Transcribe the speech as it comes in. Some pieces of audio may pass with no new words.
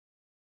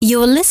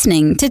You're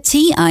listening to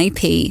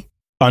TIP.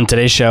 On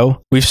today's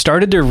show, we've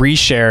started to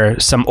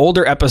reshare some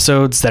older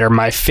episodes that are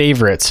my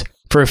favorites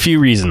for a few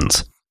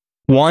reasons.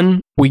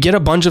 One, we get a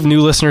bunch of new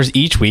listeners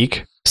each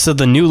week, so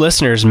the new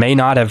listeners may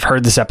not have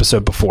heard this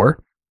episode before.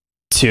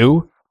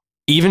 Two,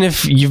 even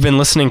if you've been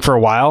listening for a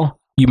while,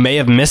 you may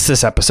have missed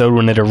this episode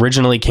when it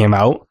originally came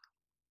out.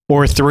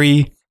 Or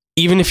three,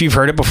 even if you've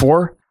heard it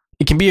before,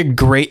 it can be a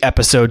great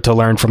episode to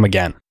learn from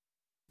again.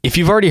 If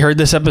you've already heard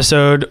this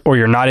episode or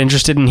you're not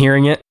interested in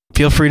hearing it,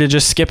 feel free to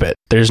just skip it.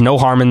 There's no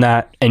harm in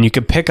that, and you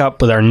can pick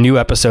up with our new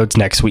episodes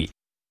next week.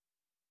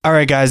 All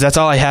right, guys, that's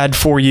all I had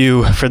for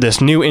you for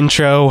this new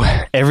intro.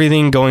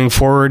 Everything going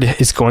forward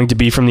is going to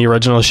be from the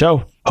original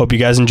show. Hope you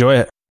guys enjoy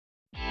it.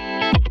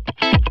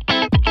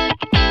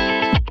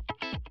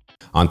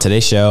 On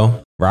today's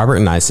show, Robert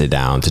and I sit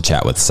down to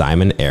chat with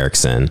Simon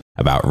Erickson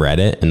about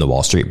Reddit and the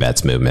Wall Street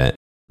Bets movement,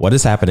 what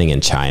is happening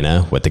in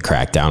China with the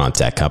crackdown on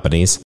tech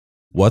companies,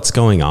 what's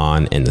going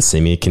on in the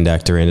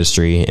semiconductor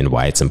industry and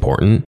why it's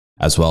important,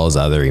 as well as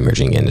other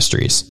emerging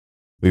industries.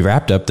 We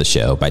wrapped up the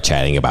show by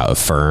chatting about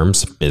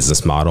Affirm's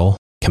business model,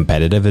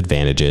 competitive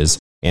advantages,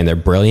 and their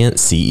brilliant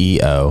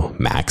CEO,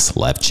 Max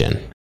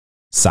Levchin.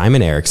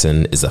 Simon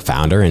Erickson is the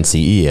founder and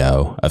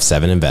CEO of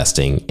Seven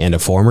Investing and a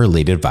former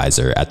lead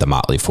advisor at the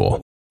Motley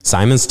Fool.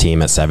 Simon's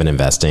team at Seven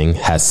Investing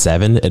has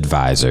 7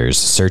 advisors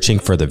searching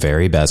for the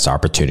very best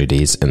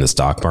opportunities in the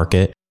stock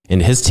market,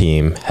 and his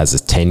team has a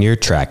 10-year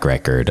track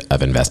record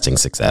of investing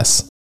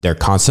success. They're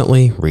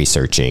constantly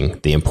researching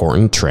the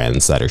important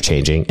trends that are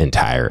changing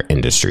entire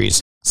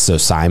industries, so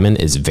Simon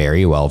is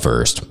very well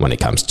versed when it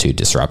comes to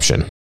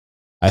disruption.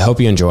 I hope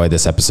you enjoyed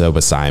this episode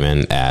with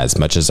Simon as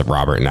much as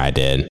Robert and I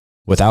did.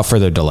 Without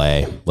further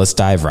delay, let's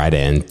dive right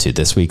into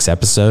this week's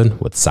episode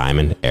with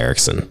Simon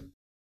Erickson.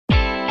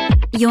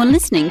 You're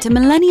listening to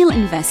Millennial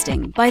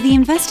Investing by the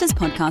Investors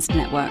Podcast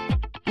Network,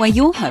 where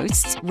your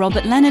hosts,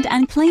 Robert Leonard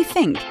and Clay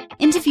Fink,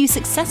 interview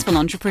successful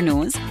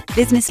entrepreneurs,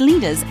 business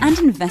leaders, and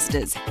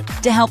investors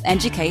to help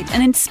educate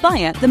and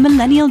inspire the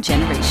millennial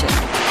generation.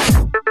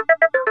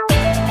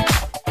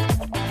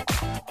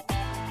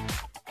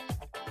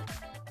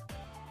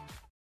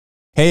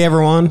 Hey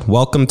everyone,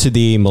 welcome to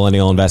the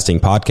Millennial Investing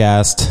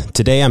Podcast.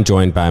 Today I'm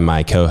joined by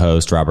my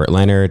co-host Robert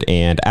Leonard,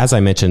 and as I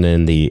mentioned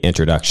in the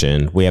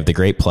introduction, we have the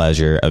great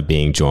pleasure of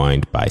being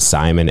joined by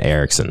Simon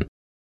Erickson.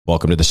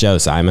 Welcome to the show,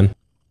 Simon.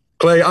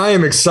 Clay, I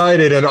am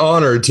excited and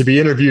honored to be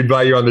interviewed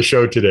by you on the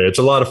show today. It's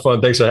a lot of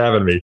fun. Thanks for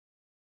having me.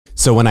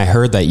 So when I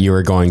heard that you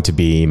were going to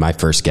be my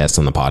first guest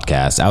on the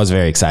podcast, I was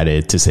very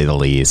excited to say the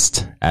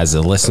least. As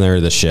a listener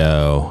of the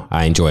show,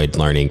 I enjoyed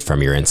learning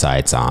from your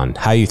insights on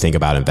how you think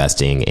about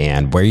investing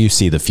and where you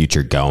see the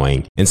future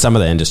going in some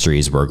of the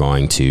industries we're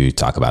going to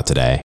talk about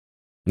today.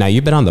 Now,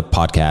 you've been on the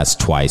podcast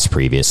twice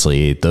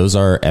previously. Those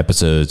are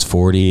episodes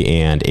 40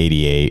 and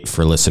 88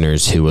 for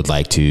listeners who would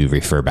like to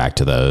refer back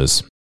to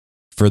those.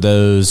 For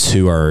those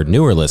who are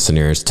newer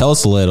listeners, tell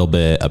us a little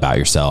bit about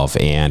yourself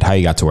and how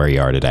you got to where you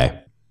are today.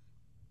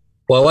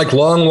 Well, I like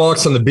long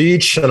walks on the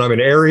beach, and I'm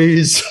in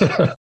Aries.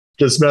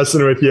 Just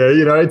messing with you.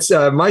 You know, it's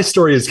my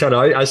story is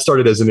I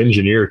started as an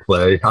engineer,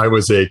 Clay. I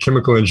was a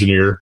chemical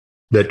engineer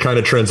that kind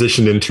of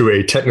transitioned into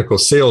a technical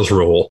sales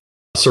role.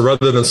 So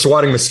rather than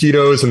swatting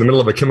mosquitoes in the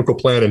middle of a chemical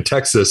plant in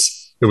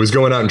Texas, it was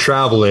going out and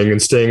traveling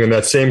and staying in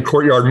that same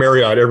Courtyard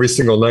Marriott every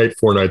single night,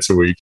 4 nights a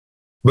week.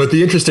 But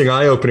the interesting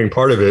eye-opening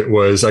part of it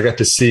was I got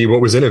to see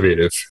what was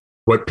innovative,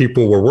 what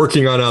people were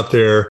working on out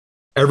there.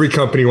 Every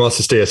company wants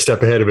to stay a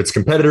step ahead of its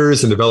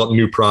competitors and develop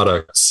new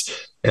products.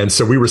 And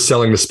so we were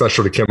selling the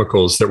specialty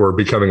chemicals that were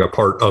becoming a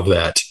part of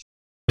that.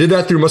 Did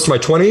that through most of my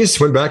 20s,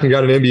 went back and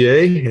got an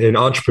MBA in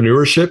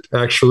entrepreneurship,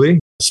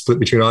 actually, split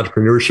between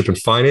entrepreneurship and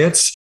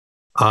finance.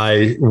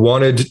 I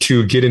wanted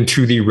to get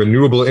into the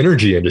renewable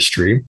energy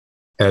industry.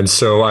 And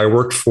so I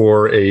worked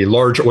for a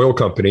large oil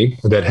company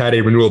that had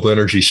a renewable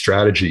energy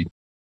strategy.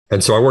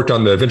 And so I worked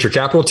on the venture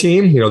capital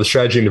team, the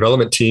strategy and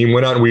development team,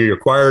 went out and we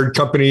acquired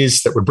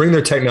companies that would bring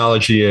their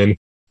technology in.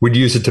 We'd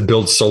use it to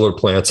build solar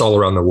plants all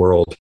around the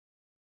world.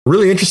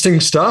 Really interesting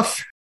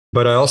stuff.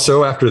 But I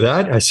also, after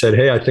that, I said,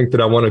 hey, I think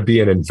that I want to be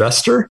an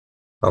investor.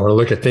 I want to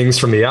look at things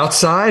from the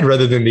outside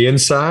rather than the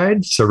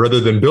inside. So rather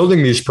than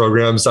building these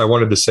programs, I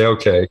wanted to say,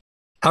 okay,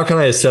 how can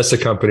I assess a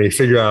company,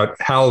 figure out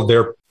how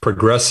they're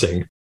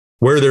progressing,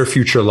 where their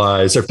future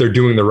lies, if they're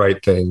doing the right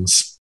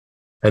things.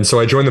 And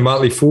so I joined the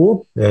Motley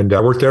Fool and I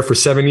worked there for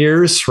 7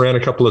 years, ran a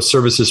couple of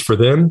services for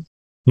them,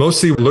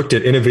 mostly looked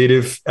at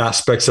innovative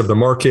aspects of the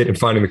market and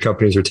finding the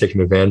companies are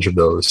taking advantage of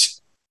those.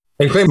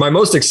 And Clay, my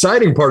most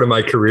exciting part of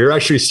my career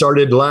actually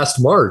started last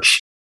March,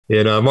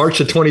 in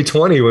March of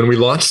 2020, when we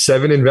launched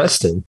Seven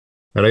Investing.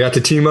 And I got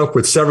to team up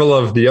with several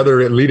of the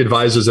other lead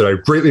advisors that I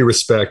greatly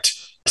respect.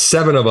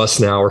 7 of us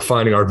now are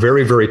finding our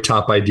very, very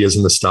top ideas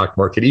in the stock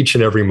market each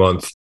and every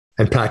month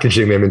and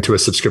packaging them into a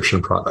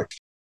subscription product.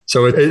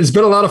 So it's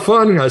been a lot of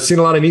fun. I've seen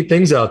a lot of neat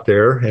things out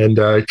there. And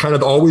kind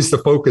of always the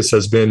focus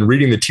has been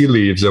reading the tea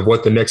leaves of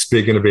what the next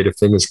big innovative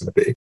thing is going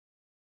to be.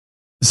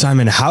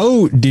 Simon,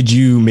 how did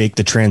you make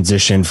the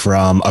transition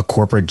from a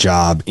corporate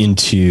job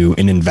into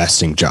an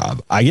investing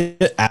job? I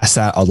get asked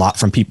that a lot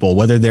from people,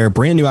 whether they're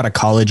brand new out of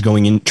college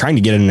going in, trying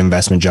to get an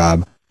investment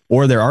job,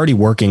 or they're already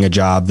working a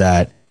job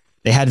that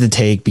they had to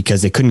take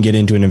because they couldn't get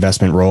into an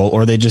investment role,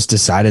 or they just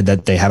decided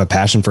that they have a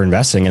passion for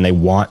investing and they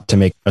want to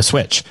make a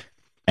switch.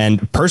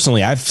 And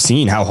personally, I've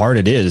seen how hard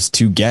it is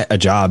to get a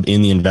job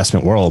in the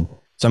investment world.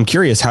 So I'm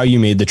curious how you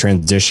made the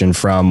transition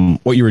from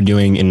what you were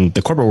doing in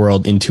the corporate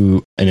world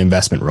into an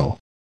investment role.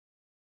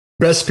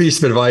 Best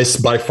piece of advice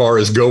by far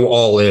is go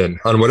all in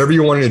on whatever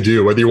you want to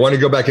do. Whether you want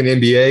to go back in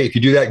MBA, if you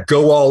do that,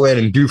 go all in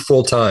and do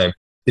full time.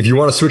 If you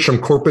want to switch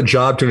from corporate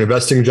job to an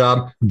investing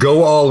job,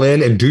 go all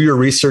in and do your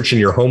research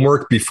and your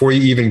homework before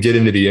you even get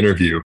into the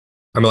interview.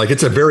 I mean, like,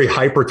 it's a very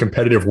hyper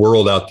competitive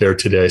world out there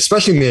today,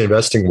 especially in the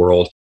investing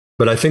world.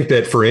 But I think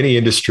that for any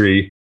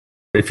industry,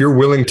 if you're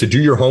willing to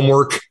do your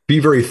homework, be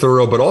very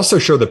thorough, but also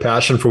show the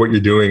passion for what you're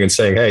doing and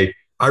saying, hey,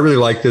 I really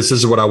like this. This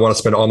is what I want to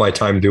spend all my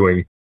time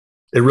doing.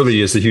 It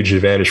really is a huge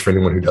advantage for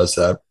anyone who does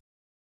that.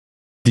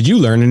 Did you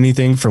learn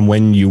anything from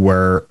when you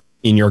were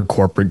in your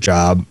corporate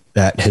job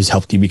that has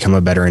helped you become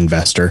a better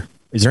investor?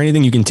 Is there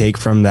anything you can take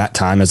from that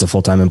time as a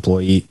full-time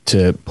employee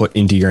to put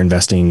into your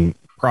investing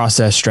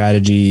process,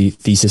 strategy,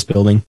 thesis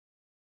building?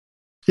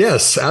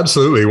 Yes,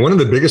 absolutely. One of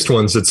the biggest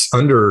ones that's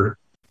under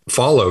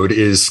followed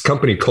is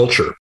company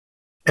culture.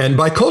 And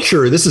by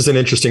culture, this is an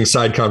interesting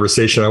side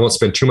conversation. I won't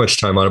spend too much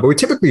time on it, but we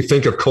typically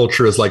think of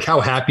culture as like how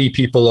happy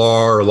people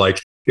are, or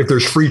like if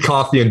there's free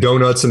coffee and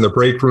donuts in the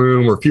break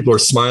room, or people are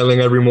smiling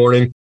every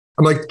morning.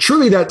 I'm like,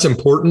 truly, that's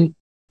important.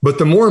 But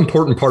the more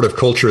important part of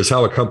culture is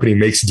how a company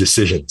makes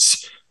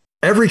decisions.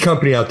 Every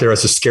company out there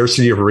has a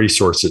scarcity of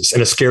resources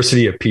and a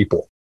scarcity of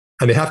people,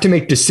 and they have to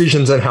make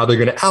decisions on how they're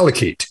going to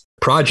allocate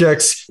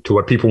projects to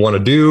what people want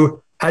to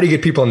do. How do you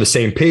get people on the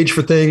same page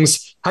for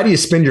things? How do you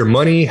spend your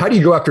money? How do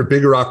you go after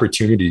bigger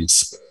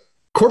opportunities?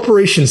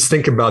 Corporations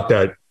think about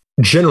that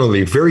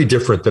generally very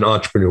different than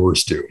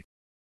entrepreneurs do,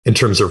 in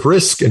terms of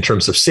risk, in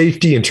terms of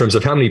safety, in terms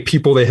of how many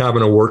people they have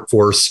in a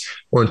workforce,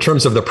 or in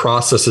terms of the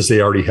processes they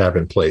already have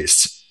in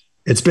place.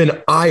 It's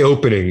been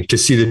eye-opening to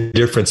see the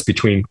difference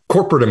between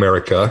corporate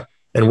America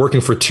and working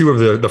for two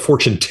of the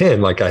Fortune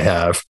 10 like I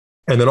have,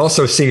 and then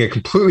also seeing it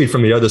completely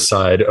from the other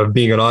side of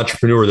being an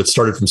entrepreneur that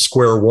started from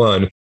square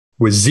one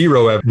with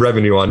zero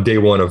revenue on day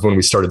one of when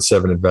we started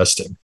Seven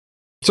Investing.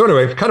 So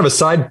anyway, kind of a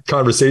side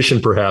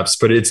conversation perhaps,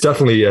 but it's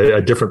definitely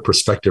a different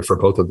perspective for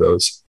both of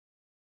those.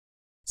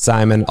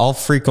 Simon, I'll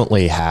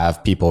frequently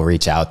have people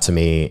reach out to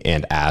me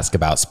and ask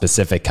about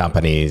specific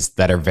companies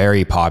that are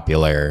very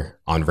popular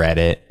on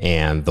Reddit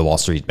and the Wall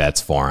Street Bets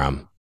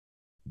forum.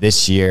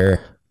 This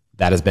year,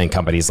 that has been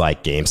companies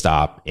like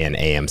GameStop and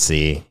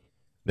AMC.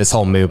 This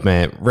whole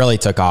movement really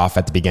took off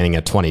at the beginning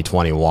of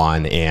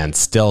 2021 and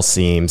still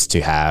seems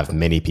to have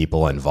many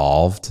people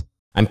involved.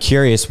 I'm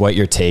curious what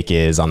your take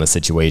is on the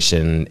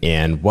situation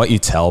and what you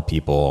tell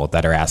people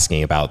that are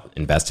asking about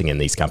investing in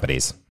these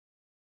companies.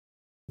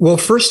 Well,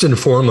 first and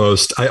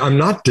foremost, I'm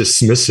not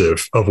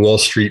dismissive of Wall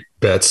Street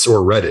Bets or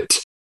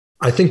Reddit.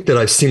 I think that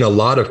I've seen a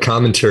lot of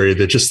commentary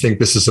that just think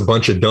this is a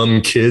bunch of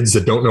dumb kids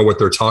that don't know what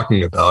they're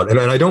talking about. And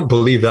I don't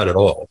believe that at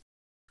all.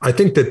 I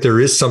think that there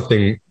is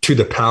something to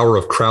the power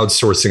of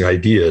crowdsourcing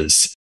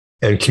ideas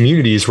and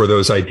communities where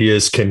those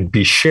ideas can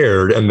be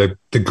shared and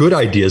the good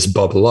ideas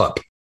bubble up.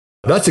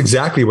 That's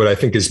exactly what I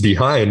think is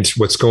behind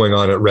what's going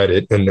on at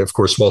Reddit. And of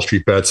course, Wall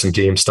Street Bets and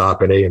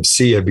GameStop and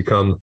AMC have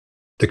become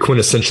the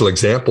quintessential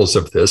examples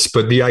of this.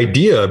 But the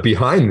idea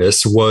behind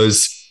this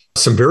was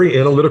some very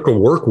analytical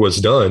work was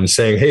done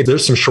saying, hey,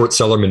 there's some short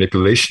seller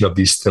manipulation of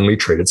these thinly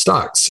traded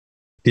stocks.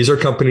 These are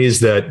companies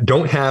that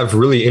don't have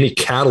really any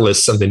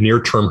catalysts on the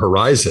near-term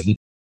horizon,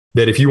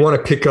 that if you want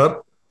to pick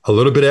up a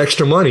little bit of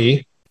extra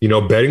money,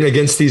 betting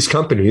against these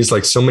companies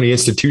like so many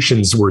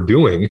institutions were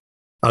doing,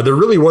 there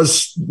really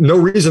was no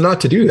reason not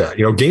to do that.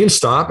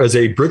 GameStop, as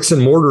a bricks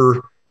and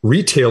mortar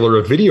retailer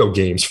of video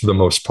games for the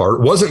most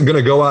part, wasn't going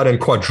to go out and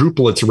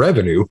quadruple its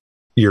revenue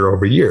year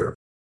over year.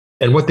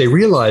 And what they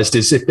realized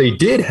is if they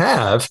did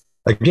have,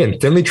 again,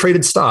 thinly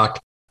traded stock,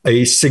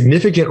 a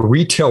significant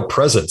retail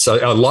presence,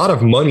 a lot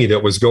of money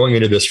that was going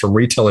into this from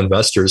retail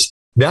investors,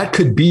 that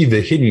could be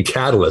the hidden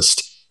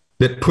catalyst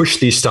that pushed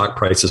these stock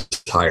prices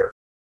higher.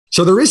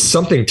 So there is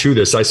something to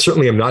this. I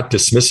certainly am not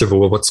dismissive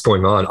of what's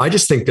going on. I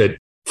just think that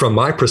from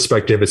my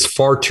perspective, it's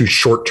far too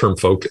short-term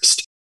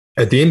focused.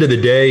 At the end of the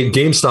day,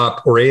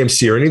 GameStop or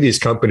AMC or any of these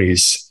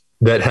companies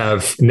that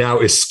have now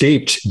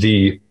escaped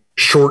the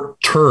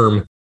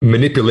short-term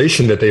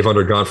manipulation that they've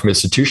undergone from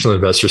institutional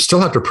investors still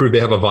have to prove they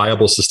have a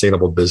viable,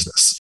 sustainable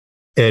business.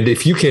 And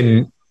if you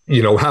can,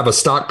 have a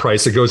stock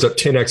price that goes up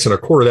 10x in a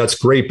quarter, that's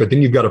great. But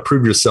then you've got to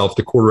prove yourself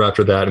the quarter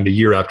after that and the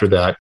year after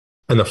that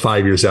and the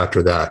 5 years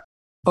after that.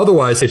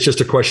 Otherwise, it's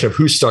just a question of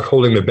who's stuck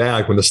holding the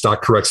bag when the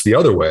stock corrects the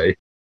other way.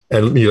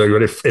 And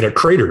if it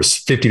craters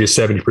 50 to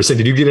 70%,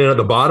 did you get in at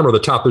the bottom or the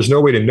top? There's no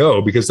way to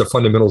know because the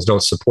fundamentals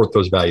don't support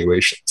those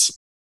valuations.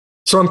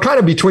 So I'm kind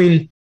of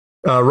between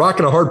rock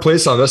and a hard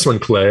place on this one,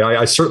 Clay.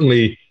 I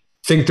certainly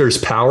think there's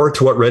power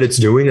to what Reddit's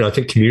doing, and I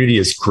think community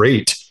is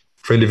great.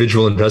 for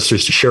individual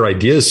investors to share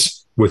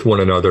ideas with one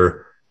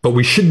another, but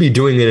we should be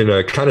doing it in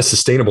a kind of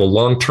sustainable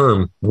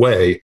long-term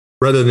way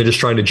rather than just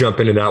trying to jump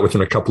in and out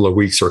within a couple of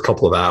weeks or a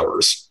couple of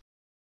hours.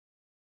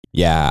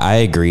 Yeah, I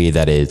agree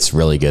that it's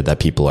really good that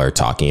people are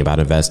talking about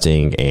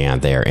investing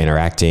and they're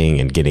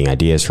interacting and getting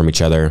ideas from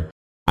each other.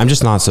 I'm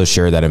just not so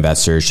sure that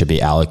investors should be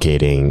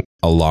allocating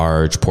a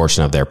large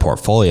portion of their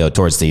portfolio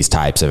towards these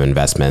types of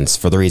investments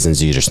for the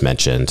reasons you just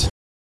mentioned.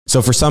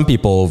 So for some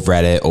people,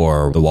 Reddit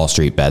or the Wall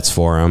Street Bets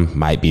forum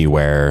might be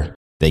where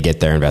they get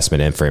their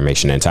investment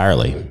information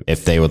entirely.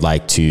 If they would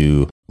like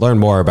to learn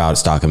more about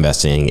stock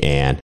investing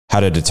and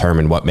how to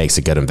determine what makes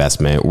a good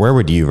investment, where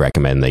would you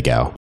recommend they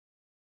go?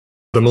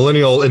 The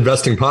Millennial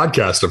Investing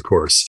Podcast, of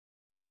course.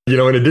 In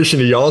addition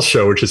to y'all's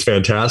show, which is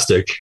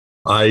fantastic,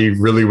 I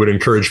really would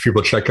encourage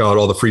people to check out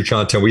all the free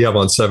content we have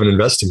on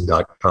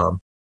 7investing.com.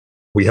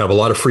 We have a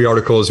lot of free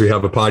articles. We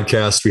have a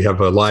podcast. We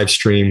have a live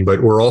stream,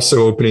 but we're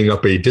also opening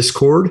up a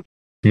Discord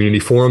community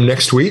forum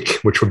next week,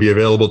 which will be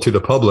available to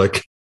the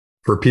public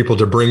for people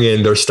to bring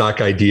in their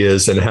stock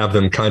ideas and have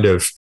them kind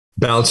of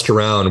bounced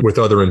around with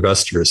other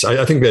investors.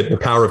 I think that the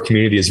power of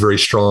community is very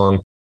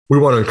strong. We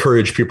want to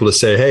encourage people to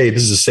say, hey,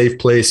 this is a safe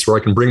place where I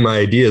can bring my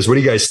ideas. What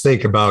do you guys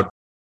think about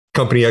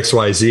company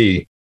XYZ?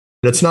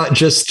 And it's not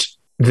just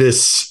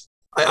this.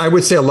 I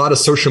would say a lot of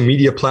social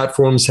media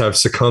platforms have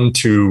succumbed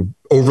to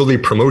overly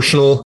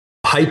promotional,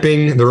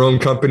 hyping their own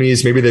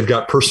companies. Maybe they've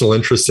got personal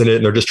interest in it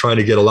and they're just trying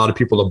to get a lot of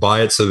people to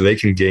buy it so that they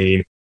can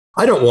gain.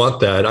 I don't want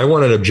that. I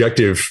want an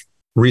objective,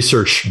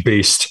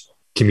 research-based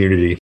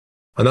community.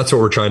 And that's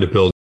what we're trying to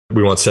build.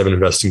 We want 7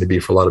 Investing to be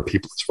for a lot of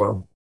people as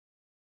well.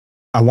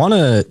 I want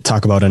to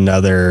talk about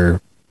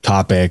another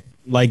topic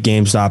like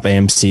GameStop,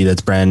 AMC,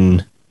 that's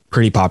been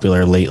pretty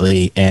popular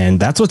lately. And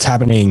that's what's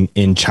happening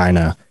in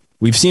China.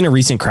 We've seen a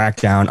recent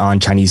crackdown on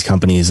Chinese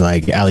companies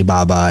like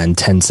Alibaba and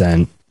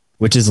Tencent,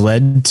 which has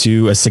led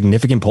to a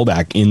significant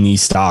pullback in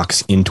these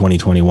stocks in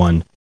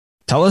 2021.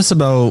 Tell us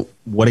about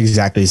what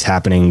exactly is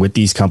happening with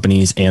these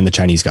companies and the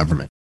Chinese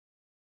government.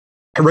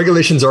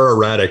 Regulations are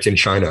erratic in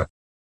China.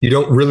 You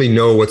don't really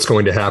know what's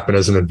going to happen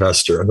as an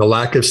investor. And the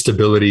lack of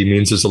stability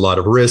means there's a lot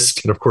of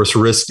risk. And of course,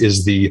 risk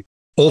is the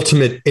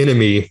ultimate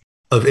enemy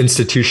of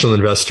institutional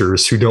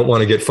investors who don't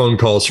want to get phone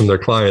calls from their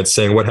clients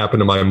saying, what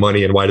happened to my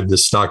money and why did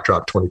this stock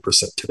drop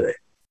 20% today?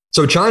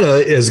 So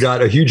China has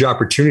got a huge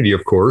opportunity,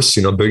 of course,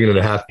 1.5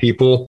 billion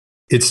people.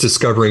 It's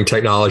discovering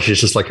technologies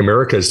just like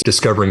America is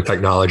discovering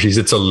technologies.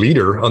 It's a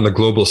leader on the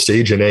global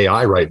stage in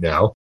AI right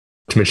now,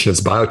 to mention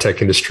its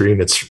biotech industry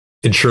and its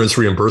insurance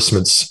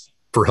reimbursements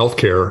for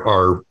healthcare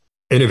are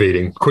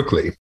innovating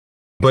quickly.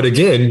 But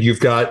again,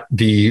 you've got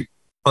the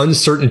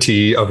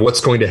uncertainty of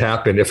what's going to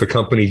happen if a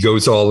company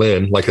goes all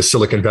in, like a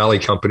Silicon Valley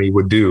company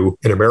would do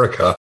in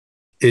America.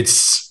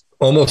 It's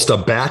almost a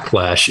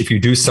backlash if you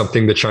do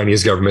something the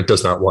Chinese government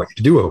does not want you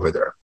to do over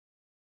there.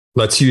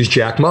 Let's use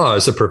Jack Ma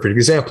as a perfect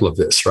example of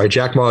this, right?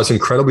 Jack Ma is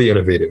incredibly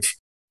innovative.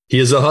 He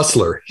is a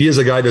hustler. He is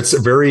a guy that's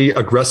very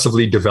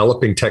aggressively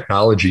developing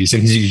technologies,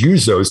 and he's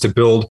used those to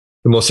build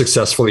the most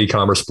successful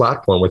e-commerce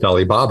platform with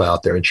Alibaba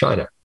out there in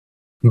China.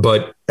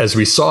 But as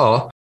we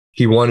saw,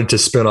 he wanted to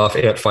spin off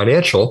Ant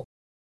Financial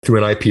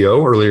through an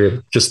IPO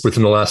earlier, just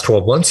within the last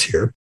 12 months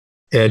here.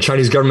 And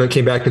Chinese government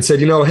came back and said,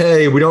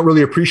 hey, we don't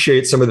really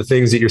appreciate some of the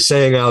things that you're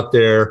saying out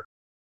there.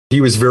 He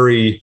was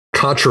very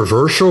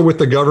controversial with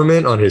the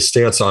government on his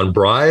stance on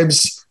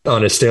bribes,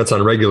 on his stance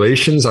on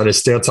regulations, on his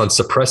stance on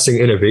suppressing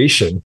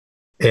innovation.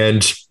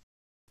 And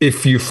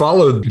if you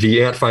follow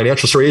the Ant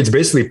Financial story, it's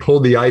basically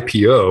pulled the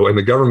IPO and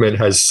the government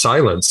has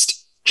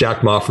silenced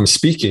Jack Ma from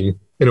speaking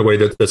in a way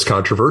that's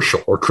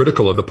controversial or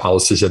critical of the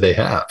policies that they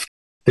have.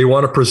 They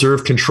want to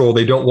preserve control.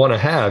 They don't want to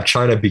have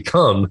China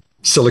become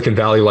Silicon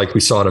Valley like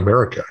we saw in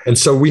America. And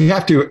so we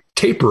have to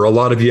taper a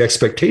lot of the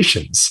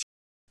expectations.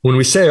 When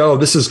we say, oh,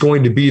 this is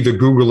going to be the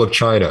Google of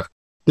China,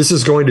 this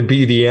is going to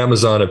be the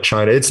Amazon of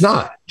China, it's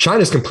not.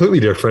 China is completely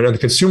different and the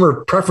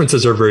consumer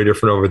preferences are very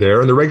different over there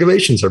and the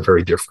regulations are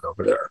very different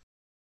over there.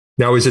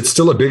 Now, is it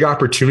still a big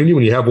opportunity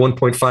when you have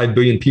 1.5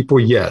 billion people?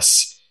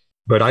 Yes.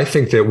 But I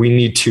think that we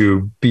need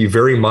to be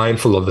very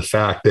mindful of the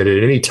fact that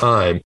at any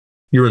time,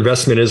 your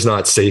investment is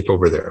not safe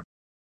over there.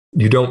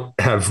 You don't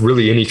have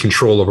really any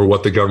control over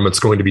what the government's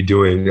going to be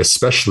doing,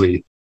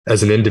 especially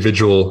as an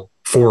individual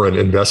foreign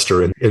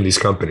investor in these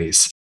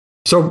companies.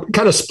 So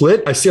kind of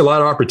split. I see a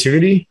lot of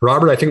opportunity.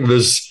 Robert, I think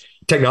there's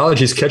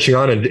technologies catching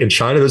on in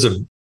China. There's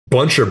a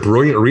bunch of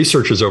brilliant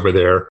researchers over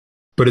there,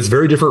 but it's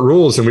very different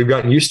rules than we've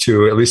gotten used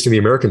to, at least in the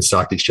American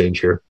stock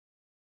exchange here.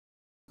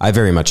 I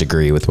very much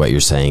agree with what you're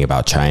saying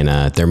about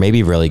China. There may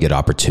be really good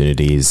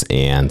opportunities,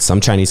 and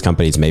some Chinese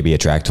companies may be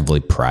attractively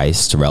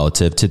priced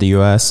relative to the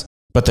US,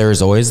 but there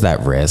is always that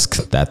risk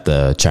that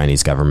the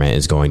Chinese government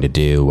is going to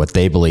do what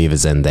they believe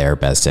is in their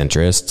best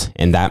interest,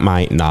 and that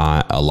might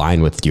not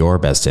align with your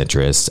best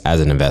interest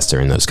as an investor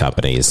in those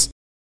companies.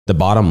 The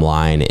bottom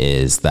line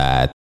is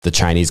that the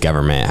Chinese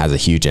government has a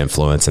huge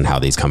influence in how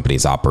these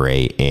companies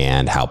operate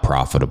and how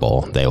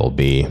profitable they will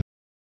be.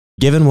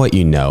 Given what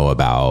you know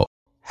about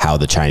how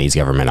the Chinese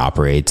government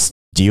operates,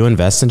 do you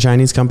invest in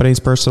Chinese companies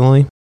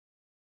personally?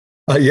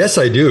 Yes,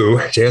 I do.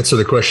 To answer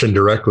the question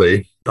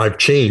directly, I've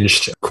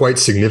changed quite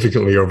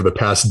significantly over the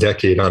past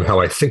decade on how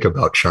I think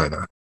about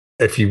China.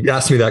 If you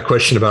asked me that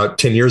question about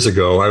 10 years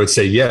ago, I would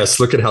say, yes,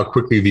 look at how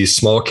quickly these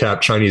small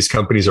cap Chinese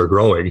companies are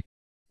growing.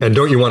 And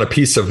don't you want a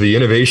piece of the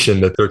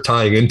innovation that they're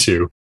tying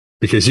into?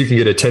 Because you can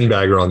get a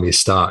 10-bagger on these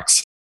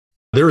stocks.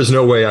 There is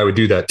no way I would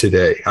do that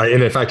today.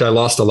 And in fact, I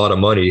lost a lot of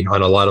money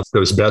on a lot of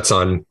those bets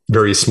on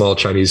very small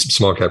Chinese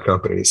small cap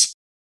companies.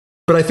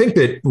 But I think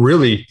that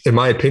really, in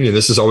my opinion,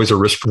 this is always a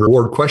risk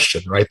reward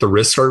question, right? The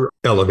risks are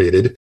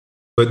elevated,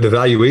 but the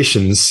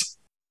valuations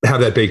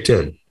have that baked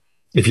in.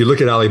 If you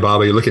look at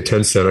Alibaba, you look at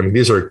Tencent, I mean,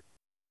 these are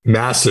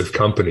massive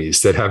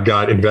companies that have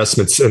got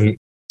investments in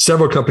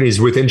several companies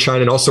within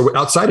China and also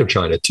outside of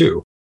China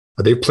too.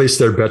 They've placed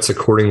their bets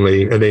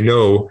accordingly and they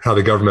know how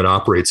the government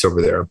operates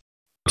over there.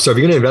 So if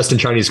you're going to invest in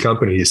Chinese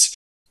companies,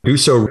 do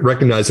so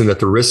recognizing that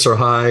the risks are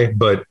high,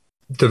 but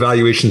the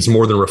valuations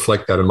more than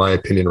reflect that, in my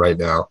opinion, right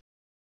now.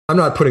 I'm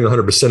not putting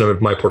 100%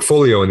 of my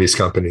portfolio in these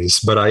companies,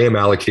 but I am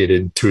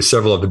allocated to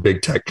several of the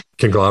big tech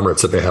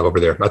conglomerates that they have over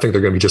there. I think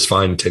they're going to be just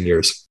fine in 10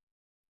 years.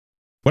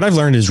 What I've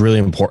learned is really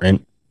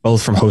important,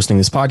 both from hosting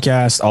this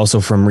podcast, also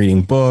from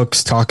reading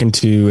books, talking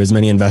to as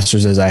many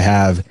investors as I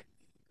have,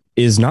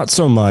 is not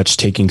so much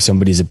taking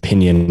somebody's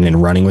opinion and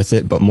running with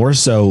it, but more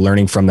so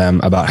learning from them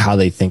about how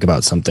they think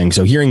about something.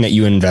 So hearing that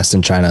you invest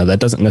in China, that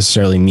doesn't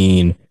necessarily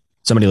mean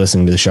somebody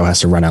listening to the show has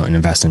to run out and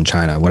invest in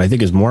China. What I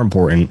think is more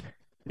important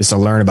is to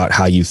learn about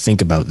how you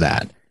think about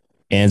that.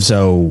 And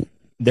so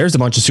there's a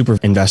bunch of super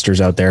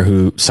investors out there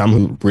who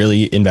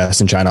really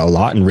invest in China a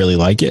lot and really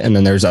like it. And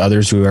then there's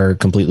others who are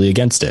completely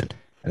against it.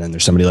 And then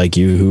there's somebody like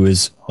you who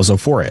is also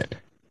for it.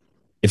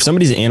 If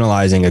somebody's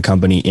analyzing a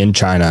company in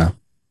China,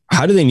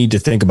 how do they need to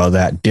think about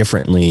that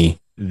differently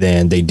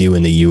than they do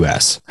in the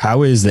US?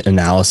 How is the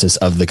analysis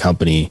of the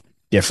company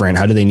different?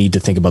 How do they need to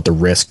think about the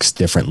risks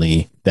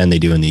differently than they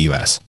do in the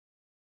US?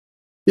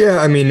 Yeah,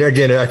 I mean,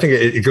 again, I think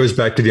it goes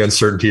back to the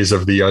uncertainties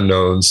of the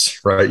unknowns,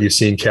 right? You've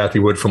seen Kathy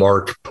Wood from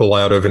ARK pull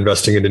out of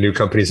investing into new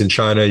companies in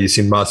China. You've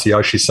seen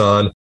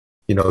Masayoshi-san,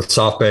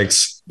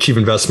 SoftBank's chief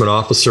investment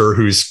officer,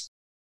 who's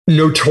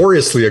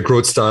notoriously a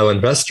growth style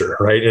investor,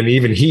 right? And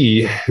even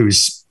he,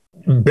 who's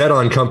bet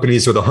on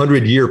companies with a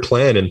 100-year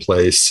plan in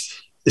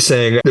place, is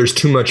saying there's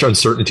too much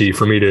uncertainty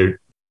for me to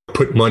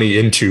put money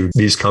into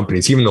these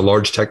companies, even the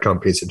large tech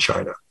companies in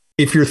China.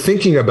 If you're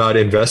thinking about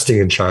investing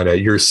in China,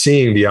 you're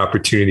seeing the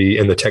opportunity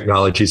and the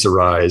technologies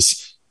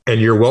arise,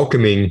 and you're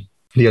welcoming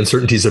the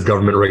uncertainties of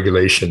government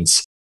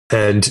regulations.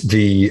 And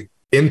the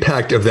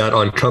impact of that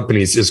on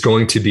companies is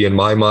going to be, in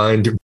my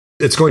mind,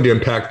 it's going to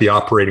impact the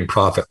operating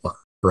profit line,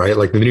 right?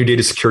 Like the new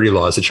data security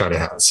laws that China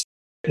has.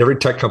 Every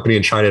tech company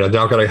in China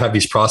now got to have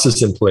these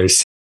processes in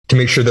place to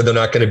make sure that they're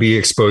not going to be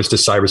exposed to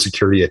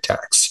cybersecurity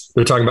attacks.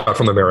 They're talking about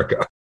from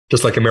America,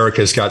 just like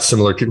America has got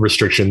similar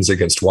restrictions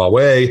against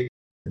Huawei,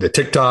 the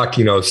TikTok,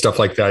 stuff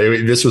like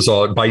that. This was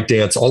all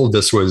ByteDance. All of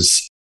this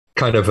was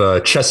kind of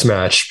a chess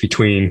match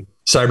between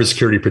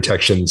cybersecurity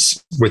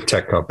protections with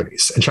tech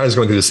companies. And China's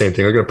going through the same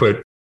thing. They're going to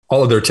put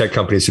all of their tech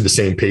companies through the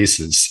same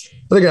paces.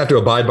 They're going to have to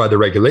abide by the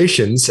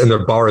regulations, and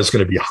their bar is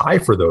going to be high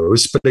for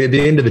those. But at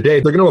the end of the day,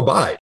 they're going to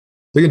abide.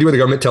 They're going to do what the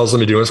government tells them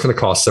to do, and it's going to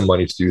cost them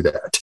money to do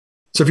that.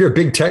 So if you're a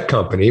big tech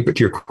company, but to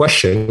your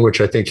question, which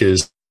I think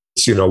is,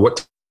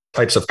 what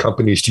types of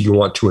companies do you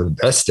want to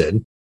invest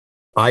in?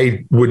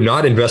 I would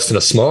not invest in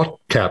a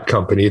small cap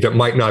company that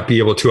might not be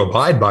able to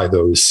abide by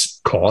those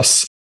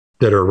costs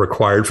that are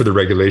required for the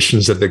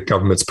regulations that the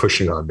government's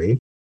pushing on me.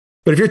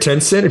 But if you're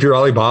Tencent, if you're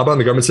Alibaba and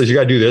the government says you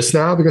got to do this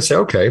now, they're going to say,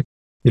 okay,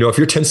 if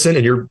you're Tencent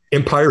and your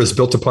empire is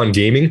built upon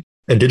gaming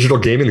and digital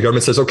gaming, the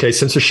government says, okay,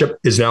 censorship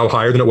is now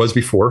higher than it was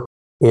before.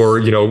 Or,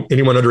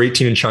 anyone under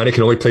 18 in China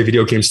can only play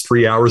video games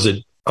 3 hours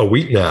a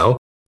week now.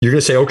 You're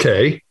going to say,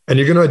 okay, and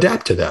you're going to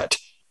adapt to that.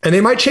 And they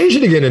might change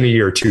it again in a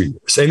year or 2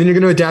 years. And then you're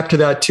going to adapt to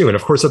that too. And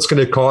of course, that's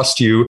going to cost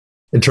you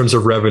in terms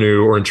of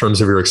revenue or in terms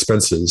of your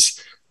expenses.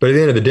 But at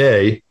the end of the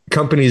day,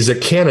 companies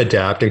that can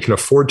adapt and can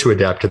afford to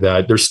adapt to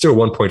that, there's still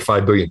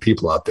 1.5 billion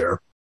people out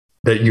there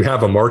that you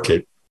have a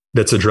market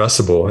that's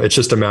addressable. It's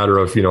just a matter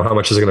of, how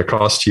much is it going to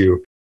cost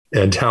you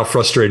and how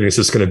frustrating is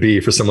this going to be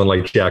for someone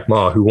like Jack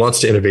Ma, who wants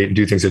to innovate and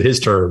do things at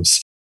his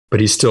terms, but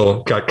he's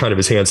still got kind of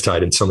his hands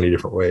tied in so many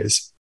different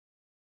ways.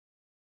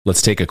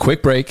 Let's take a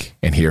quick break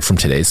and hear from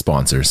today's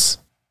sponsors.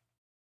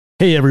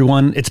 Hey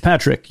everyone, it's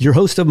Patrick, your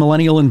host of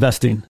Millennial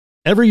Investing.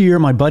 Every year,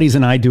 my buddies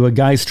and I do a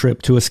guy's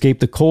trip to escape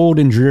the cold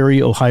and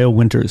dreary Ohio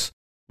winters.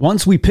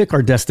 Once we pick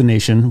our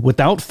destination,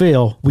 without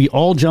fail, we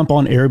all jump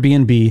on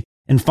Airbnb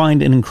and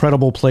find an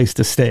incredible place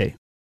to stay.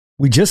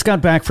 We just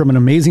got back from an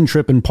amazing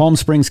trip in Palm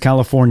Springs,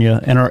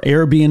 California, and our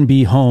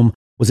Airbnb home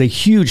was a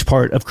huge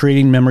part of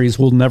creating memories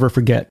we'll never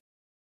forget.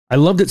 I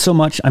loved it so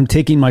much, I'm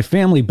taking my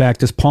family back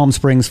to Palm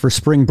Springs for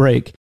spring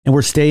break, and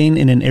we're staying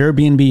in an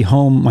Airbnb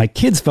home my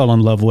kids fell in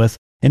love with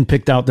and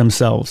picked out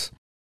themselves.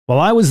 While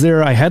I was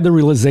there, I had the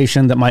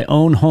realization that my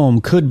own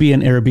home could be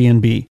an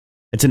Airbnb.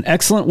 It's an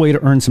excellent way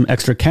to earn some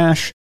extra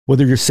cash,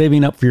 whether you're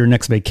saving up for your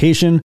next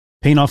vacation,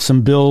 paying off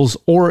some bills,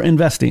 or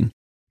investing.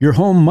 Your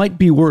home might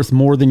be worth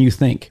more than you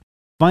think.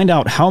 Find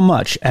out how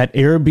much at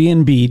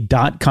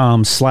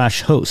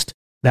airbnb.com/host.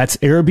 That's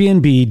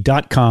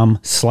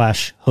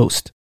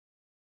airbnb.com/host.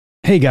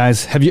 Hey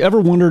guys, have you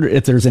ever wondered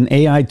if there's an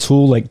AI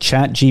tool like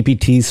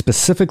ChatGPT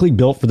specifically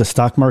built for the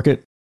stock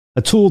market?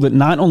 A tool that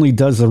not only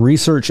does the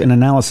research and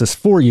analysis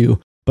for you,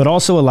 but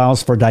also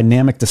allows for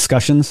dynamic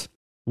discussions?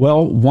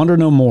 Well, wonder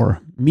no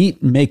more.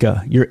 Meet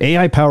Meka, your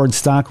AI-powered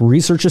stock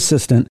research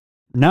assistant,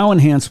 now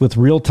enhanced with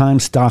real-time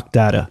stock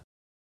data.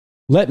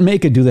 Let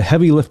Meka do the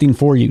heavy lifting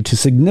for you to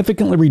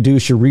significantly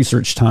reduce your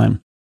research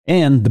time.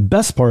 And the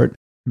best part,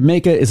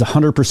 Meka is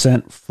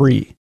 100%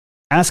 free.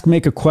 Ask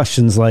Meka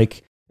questions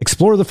like,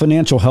 explore the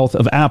financial health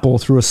of Apple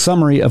through a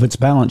summary of its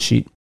balance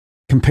sheet.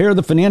 Compare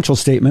the financial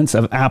statements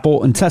of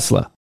Apple and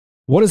Tesla.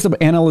 What is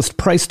the analyst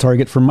price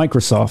target for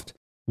Microsoft?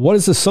 What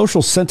is the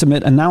social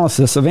sentiment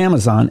analysis of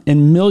Amazon?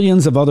 And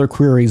millions of other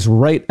queries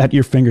right at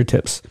your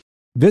fingertips.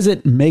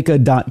 Visit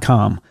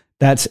Meka.com.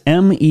 That's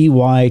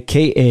MEYKA.com.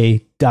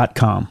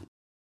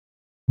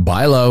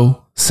 Buy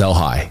low, sell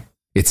high.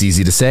 It's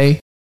easy to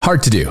say,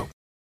 hard to do.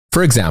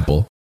 For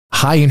example,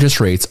 high interest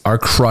rates are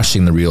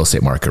crushing the real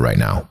estate market right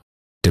now.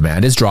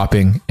 Demand is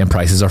dropping and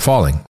prices are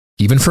falling,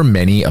 even for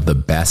many of the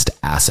best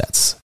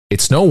assets.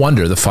 It's no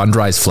wonder the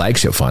Fundrise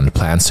flagship fund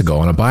plans to go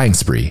on a buying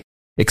spree,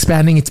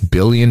 expanding its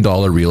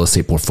billion-dollar real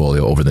estate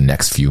portfolio over the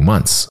next few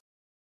months.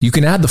 You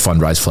can add the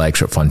Fundrise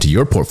flagship fund to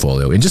your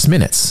portfolio in just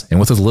minutes and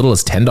with as little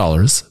as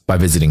 $10 by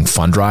visiting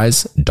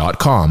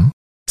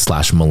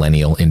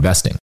fundrise.com/millennial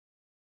investing.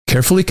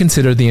 Carefully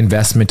consider the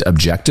investment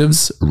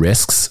objectives,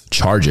 risks,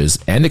 charges,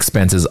 and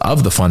expenses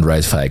of the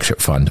Fundrise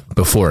flagship fund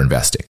before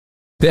investing.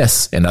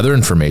 This and other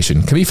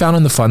information can be found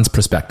in the fund's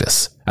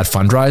prospectus at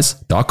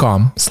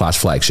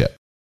fundrise.com/flagship.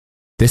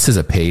 This is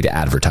a paid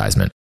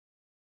advertisement.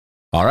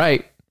 All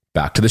right,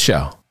 back to the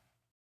show.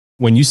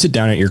 When you sit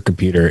down at your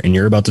computer and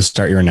you're about to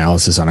start your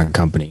analysis on a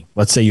company,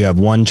 let's say you have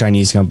one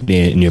Chinese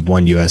company and you have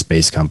one US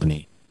based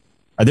company.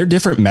 Are there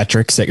different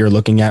metrics that you're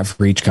looking at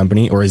for each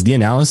company, or is the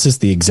analysis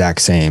the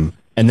exact same?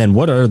 And then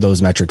what are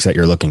those metrics that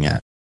you're looking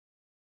at?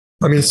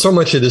 I mean, so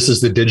much of this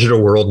is the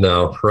digital world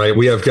now, right?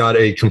 We have got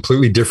a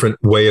completely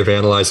different way of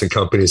analyzing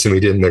companies than we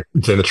did in the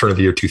turn of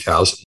the year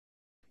 2000,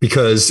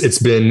 because it's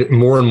been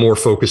more and more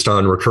focused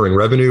on recurring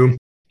revenue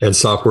and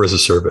software as a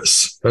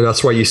service. And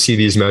that's why you see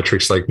these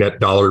metrics like net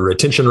dollar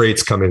retention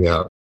rates coming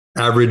out,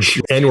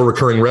 average annual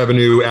recurring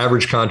revenue,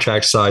 average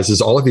contract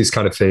sizes, all of these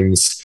kind of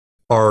things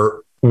are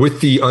with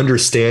the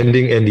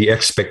understanding and the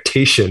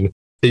expectation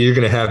that you're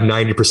going to have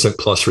 90%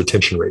 plus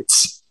retention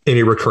rates in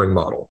a recurring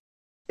model.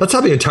 That's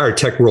how the entire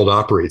tech world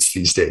operates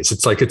these days.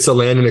 It's like it's a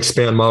land and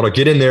expand model.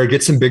 Get in there,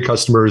 get some big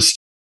customers,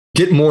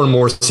 get more and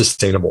more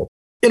sustainable.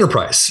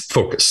 Enterprise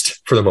focused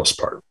for the most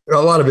part. A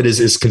lot of it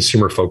is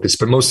consumer focused,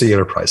 but mostly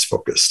enterprise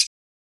focused.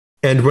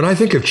 And when I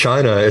think of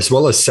China as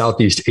well as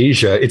Southeast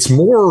Asia, it's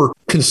more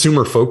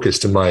consumer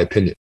focused, in my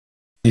opinion.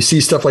 You see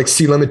stuff like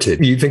C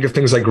Limited. You think of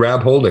things like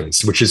Grab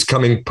Holdings, which is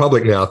coming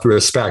public now through a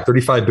SPAC,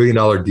 $35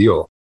 billion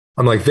deal.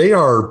 I'm like, they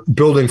are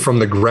building from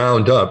the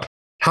ground up.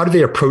 How do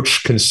they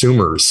approach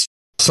consumers?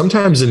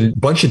 Sometimes in a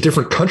bunch of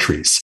different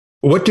countries.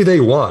 What do they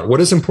want? What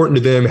is important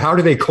to them? How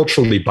do they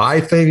culturally buy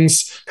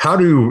things? How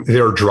do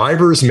their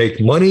drivers make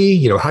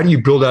money? How do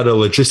you build out a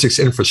logistics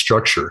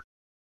infrastructure?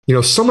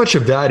 So much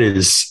of that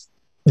is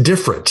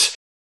different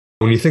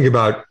when you think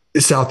about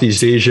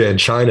Southeast Asia and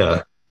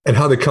China and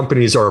how the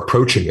companies are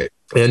approaching it.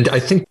 And I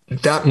think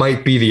that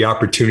might be the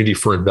opportunity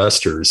for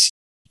investors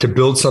to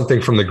build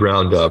something from the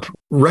ground up,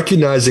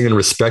 recognizing and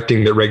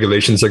respecting that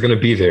regulations are going to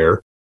be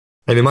there.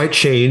 And they might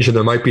change and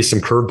there might be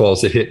some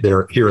curveballs that hit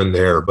there here and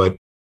there. But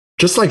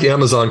just like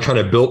Amazon kind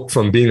of built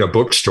from being a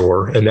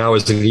bookstore and now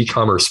is an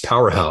e-commerce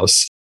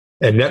powerhouse,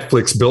 and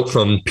Netflix built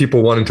from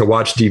people wanting to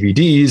watch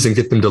DVDs and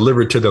get them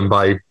delivered to them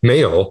by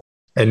mail,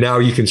 and now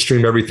you can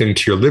stream everything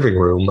to your living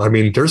room. I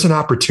mean, there's an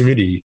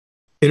opportunity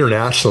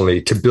internationally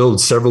to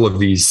build several of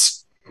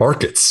these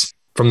markets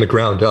from the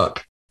ground up,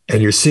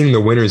 and you're seeing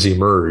the winners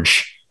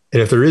emerge.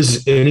 And if there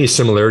is any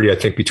similarity, I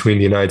think, between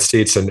the United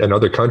States and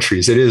other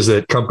countries, it is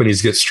that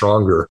companies get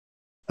stronger,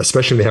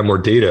 especially when they have more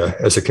data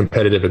as a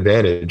competitive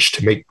advantage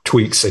to make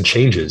tweaks and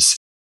changes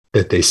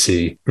that they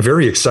see.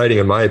 Very exciting,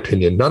 in my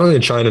opinion, not only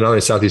in China, not only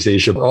in Southeast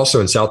Asia, but also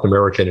in South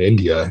America and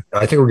India.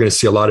 I think we're going to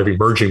see a lot of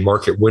emerging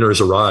market winners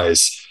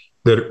arise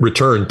that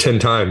return 10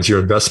 times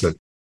your investment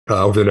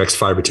over the next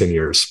 5 or 10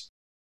 years.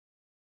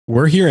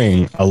 We're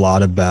hearing a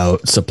lot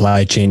about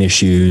supply chain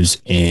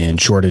issues and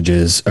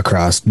shortages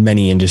across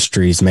many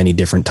industries, many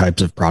different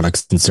types of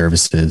products and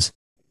services.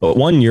 But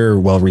one you're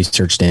well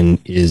researched in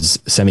is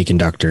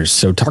semiconductors.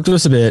 So talk to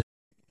us a bit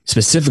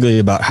specifically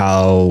about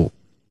how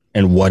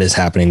and what is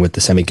happening with the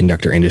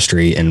semiconductor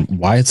industry and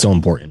why it's so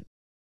important.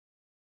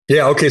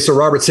 Yeah. Okay. So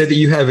Robert, say that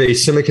you have a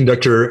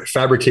semiconductor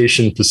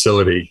fabrication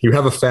facility. You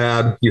have a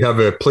fab. You have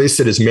a place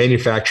that is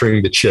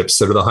manufacturing the chips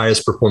that are the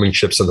highest performing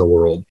chips in the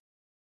world.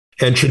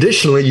 And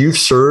traditionally, you've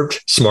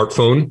served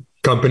smartphone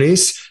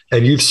companies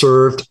and you've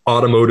served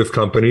automotive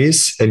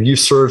companies and you've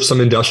served some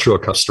industrial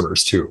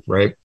customers too,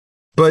 right?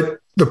 But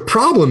the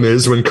problem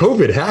is when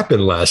COVID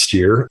happened last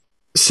year,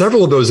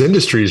 several of those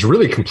industries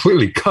really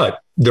completely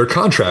cut their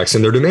contracts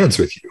and their demands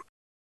with you,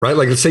 right?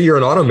 Like, let's say you're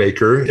an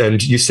automaker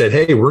and you said,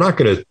 hey, we're not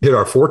going to hit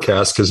our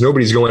forecast because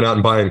nobody's going out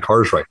and buying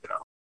cars right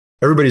now.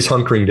 Everybody's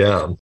hunkering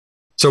down.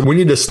 So we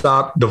need to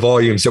stop the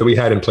volumes that we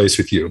had in place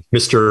with you,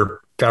 Mr.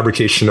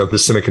 Fabrication of the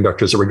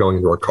semiconductors that were going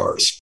into our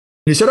cars.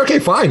 And you said, okay,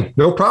 fine,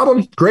 no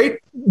problem. Great.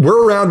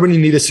 We're around when you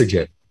need us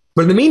again.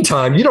 But in the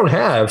meantime, you don't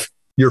have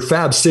your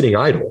fab sitting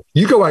idle.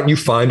 You go out and you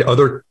find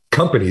other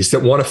companies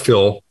that want to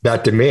fill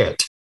that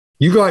demand.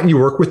 You go out and you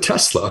work with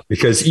Tesla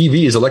because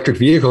EVs, electric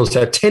vehicles,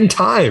 have 10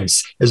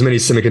 times as many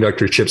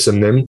semiconductor chips in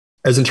them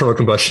as internal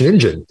combustion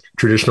engine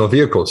traditional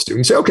vehicles do. And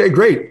you say, okay,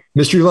 great.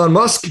 Mr. Elon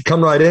Musk,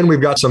 come right in.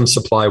 We've got some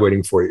supply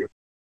waiting for you.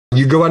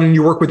 You go out and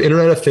you work with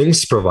Internet of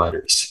Things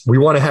providers. We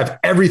want to have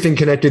everything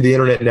connected to the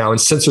internet now and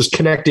sensors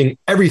connecting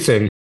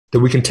everything that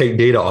we can take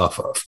data off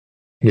of.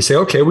 And you say,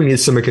 okay, we need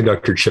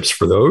semiconductor chips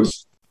for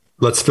those.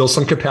 Let's fill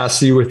some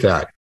capacity with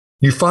that.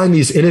 You find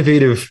these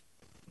innovative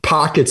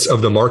pockets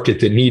of the market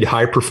that need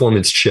high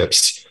performance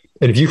chips.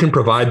 And if you can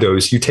provide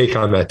those, you take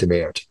on that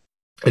demand.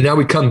 And now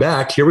we come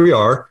back, here we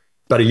are,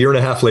 about a year and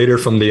a half later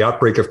from the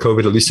outbreak of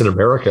COVID, at least in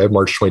America,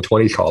 March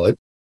 2020, call it.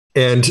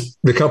 And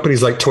the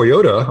companies like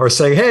Toyota are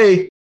saying,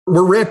 hey,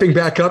 we're ramping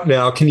back up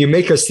now. Can you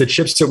make us the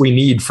chips that we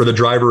need for the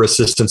driver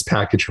assistance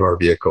package of our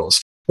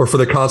vehicles or for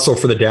the console,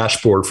 for the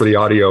dashboard, for the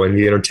audio and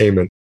the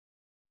entertainment?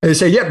 And they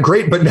say, yep,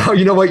 great. But now,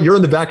 you know what? You're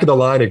in the back of the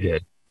line again.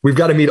 We've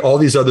got to meet all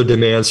these other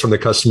demands from the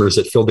customers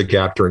that filled the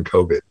gap during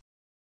COVID.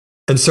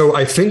 And so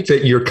I think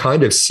that you're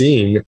kind of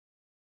seeing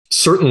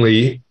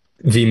certainly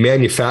the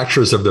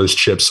manufacturers of those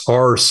chips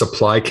are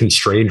supply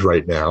constrained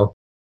right now.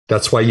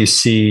 That's why you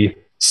see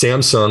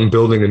Samsung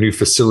building a new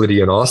facility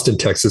in Austin,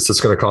 Texas,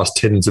 that's going to cost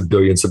tens of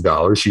billions of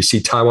dollars. You see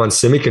Taiwan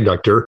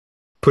Semiconductor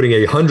putting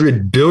a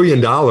 $100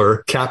 billion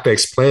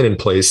CapEx plan in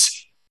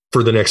place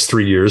for the next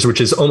 3 years,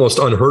 which is almost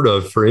unheard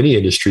of for any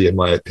industry, in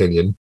my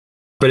opinion.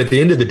 But at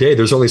the end of the day,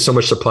 there's only so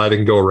much supply that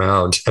can go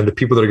around. And the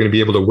people that are going to be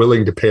able to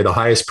willing to pay the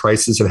highest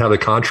prices and have the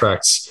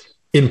contracts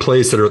in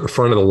place that are at the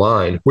front of the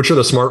line, which are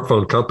the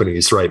smartphone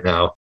companies right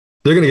now,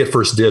 they're going to get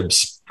first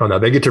dibs on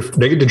that. They get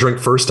to drink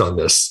first on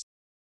this.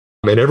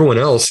 And everyone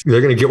else, they're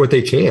going to get what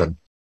they can.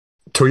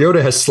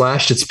 Toyota has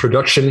slashed its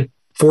production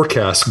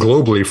forecast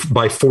globally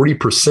by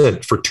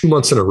 40% for 2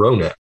 months in a row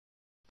now.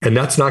 And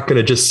that's not going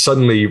to just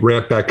suddenly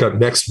ramp back up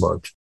next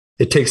month.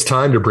 It takes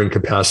time to bring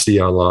capacity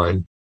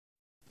online.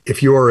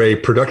 If you are a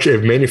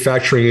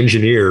manufacturing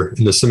engineer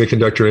in the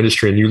semiconductor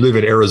industry and you live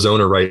in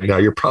Arizona right now,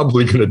 you're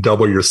probably going to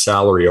double your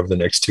salary over the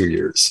next 2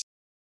 years.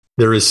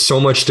 There is so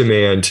much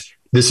demand.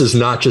 This is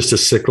not just a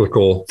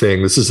cyclical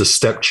thing. This is a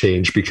step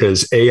change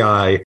because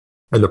AI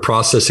and the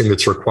processing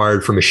that's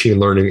required for machine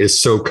learning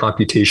is so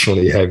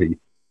computationally heavy.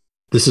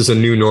 This is a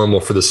new normal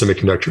for the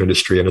semiconductor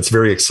industry, and it's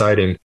very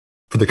exciting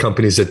for the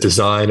companies that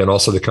design and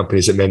also the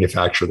companies that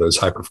manufacture those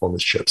high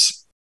performance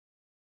chips.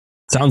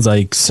 Sounds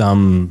like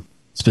some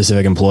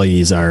specific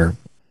employees are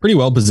pretty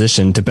well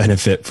positioned to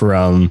benefit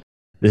from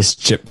this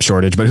chip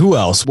shortage, but who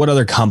else? What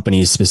other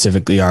companies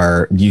specifically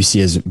do you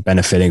see as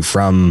benefiting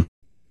from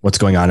what's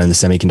going on in the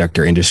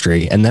semiconductor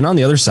industry? And then on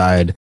the other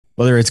side,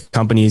 whether it's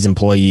companies,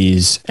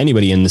 employees,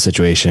 anybody in the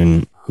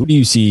situation, who do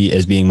you see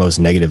as being most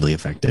negatively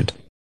affected?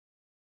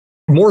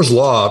 Moore's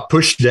Law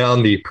pushed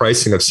down the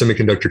pricing of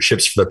semiconductor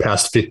chips for the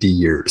past 50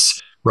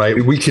 years,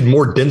 right? We could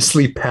more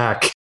densely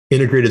pack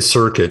integrated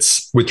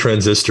circuits with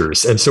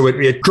transistors. And so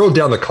it drove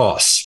down the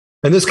costs.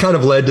 And this kind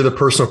of led to the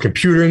personal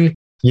computing,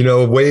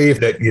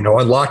 wave that,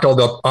 unlocked all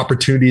the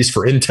opportunities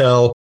for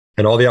Intel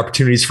and all the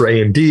opportunities for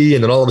AMD.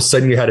 And then all of a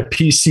sudden you had a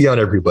PC on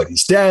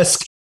everybody's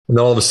desk. And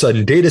then all of a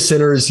sudden data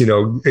centers,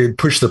 it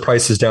pushed the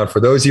prices down for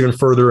those even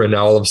further. And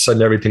now all of a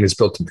sudden everything is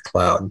built in the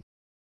cloud.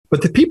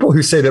 But the people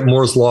who say that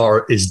Moore's Law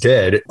is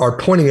dead are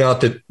pointing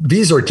out that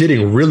these are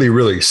getting really,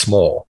 really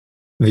small.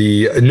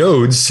 The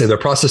nodes, the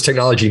process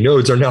technology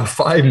nodes, are now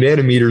 5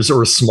 nanometers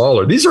or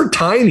smaller. These are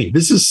tiny.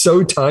 This is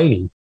so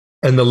tiny.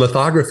 And the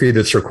lithography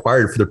that's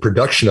required for the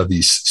production of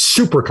these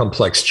super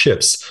complex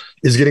chips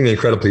is getting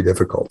incredibly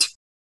difficult.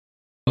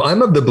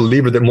 I'm of the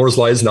believer that Moore's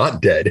Law is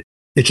not dead.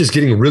 It's just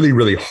getting really,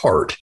 really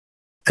hard.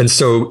 And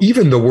so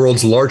even the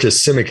world's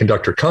largest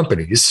semiconductor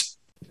companies,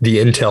 the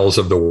Intels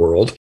of the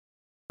world,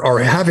 are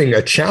having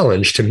a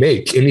challenge to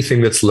make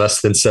anything that's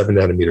less than 7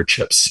 nanometer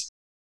chips.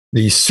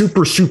 The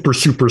super, super,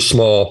 super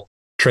small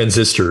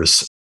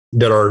transistors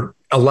that are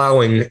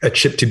allowing a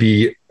chip to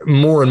be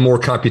more and more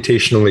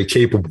computationally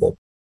capable.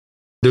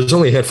 There's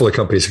only a handful of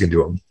companies that can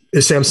do them.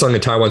 Samsung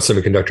and Taiwan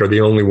Semiconductor are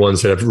the only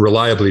ones that have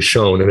reliably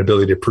shown an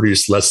ability to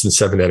produce less than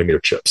 7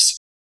 nanometer chips.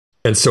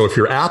 And so if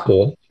you're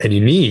Apple and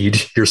you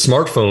need your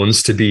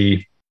smartphones to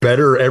be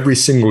better every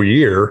single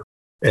year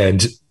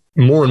and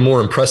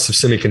more impressive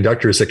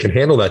semiconductors that can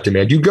handle that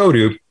demand, you go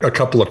to a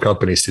couple of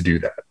companies to do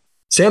that.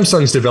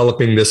 Samsung's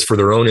developing this for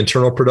their own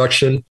internal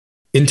production.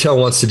 Intel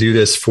wants to do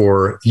this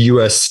for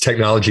US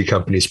technology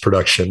companies'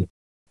 production.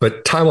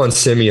 But Taiwan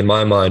Semi, in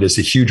my mind, is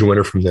a huge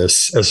winner from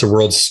this as the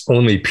world's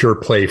only pure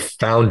play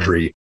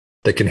foundry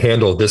that can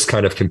handle this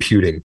kind of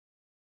computing.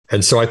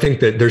 And so I think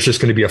that there's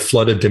just going to be a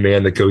flood of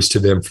demand that goes to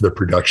them for the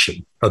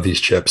production of these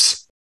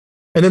chips.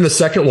 And then the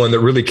second one that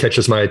really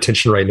catches my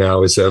attention right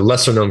now is a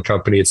lesser known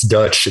company. It's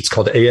Dutch. It's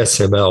called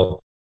ASML.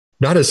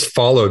 Not as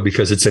followed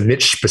because it's a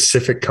niche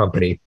specific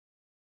company.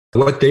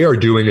 What they are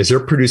doing is they're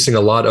producing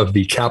a lot of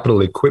the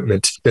capital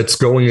equipment that's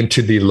going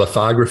into the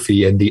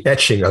lithography and the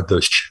etching of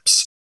those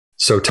chips.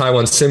 So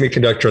Taiwan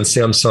Semiconductor and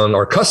Samsung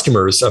are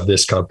customers of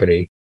this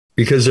company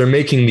because they're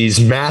making these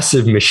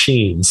massive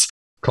machines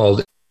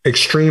called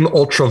extreme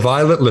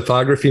ultraviolet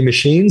lithography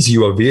machines,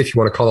 UOV, if you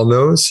want to call them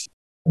those.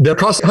 They'll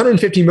cost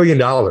 $150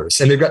 million,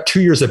 and they've got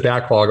 2 years of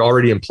backlog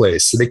already in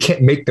place. So they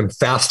can't make them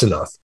fast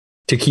enough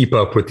to keep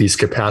up with these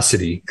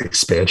capacity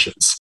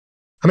expansions.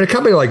 I mean, a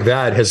company like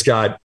that has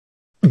got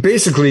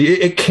basically,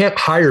 it can't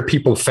hire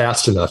people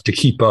fast enough to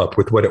keep up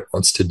with what it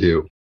wants to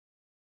do.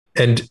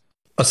 And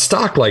a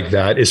stock like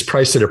that is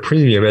priced at a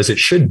premium, as it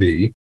should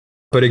be.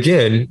 But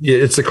again,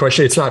 it's the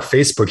question, it's not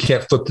Facebook. You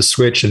can't flip the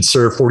switch and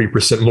serve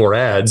 40% more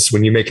ads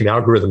when you make an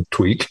algorithm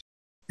tweak.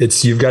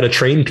 It's you've got to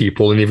train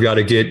people and you've got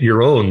to get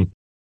your own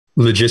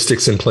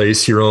logistics in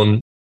place, your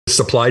own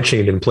supply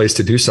chain in place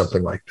to do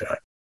something like that.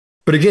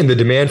 But again, the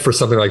demand for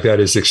something like that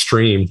is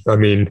extreme. I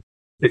mean,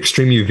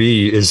 extreme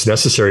UV is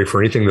necessary for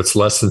anything that's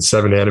less than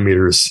 7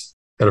 nanometers.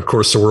 And of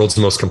course, the world's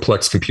most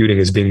complex computing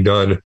is being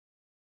done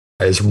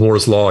as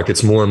Moore's law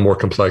gets more and more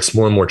complex,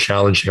 more and more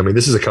challenging. I mean,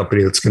 this is a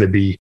company that's going to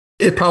be,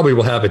 it probably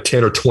will have a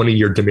 10 or 20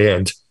 year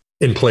demand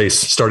in place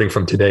starting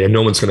from today, and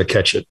no one's going to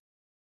catch it.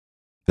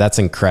 That's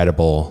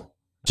incredible.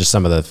 Just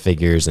some of the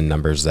figures and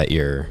numbers that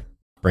you're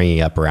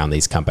bringing up around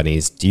these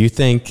companies. Do you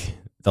think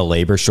the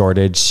labor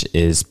shortage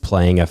is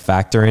playing a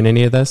factor in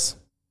any of this?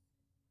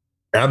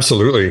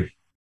 Absolutely.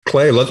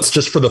 Clay, let's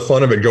just for the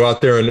fun of it, go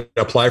out there and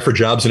apply for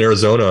jobs in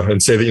Arizona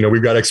and say that,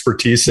 we've got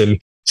expertise in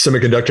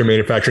semiconductor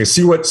manufacturing.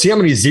 See how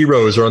many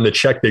zeros are on the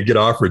check they get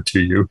offered to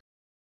you.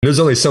 There's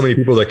only so many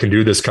people that can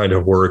do this kind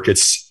of work.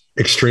 It's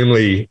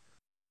extremely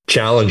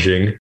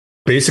challenging.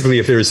 Basically,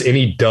 if there's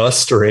any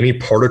dust or any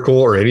particle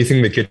or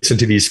anything that gets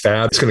into these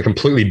fabs, it's going to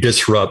completely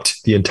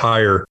disrupt the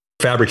entire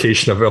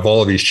fabrication of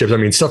all of these chips. I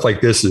mean, stuff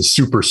like this is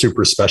super,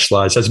 super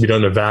specialized. It has to be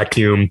done in a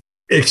vacuum.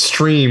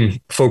 Extreme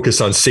focus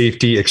on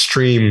safety,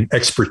 extreme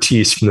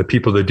expertise from the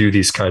people that do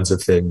these kinds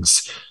of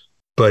things.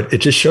 But it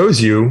just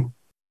shows you,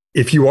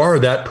 if you are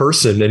that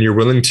person and you're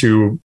willing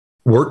to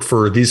work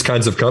for these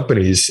kinds of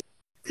companies,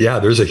 yeah,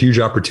 there's a huge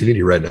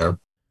opportunity right now.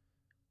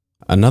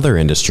 Another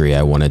industry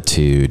I wanted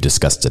to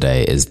discuss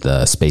today is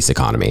the space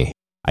economy.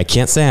 I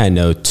can't say I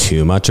know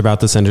too much about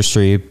this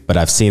industry, but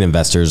I've seen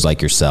investors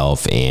like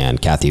yourself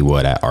and Kathy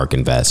Wood at ARK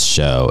Invest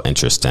show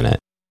interest in it.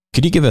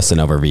 Could you give us an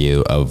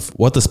overview of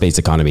what the space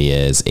economy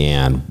is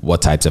and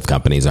what types of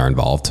companies are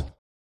involved?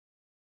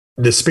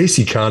 The space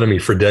economy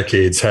for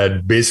decades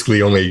had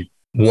basically only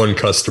one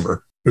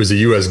customer. It was the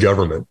US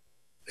government.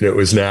 And it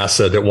was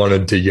NASA that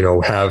wanted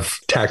to, have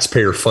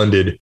taxpayer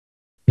funded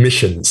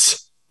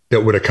missions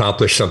that would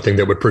accomplish something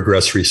that would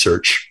progress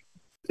research.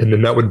 And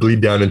then that would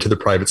bleed down into the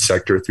private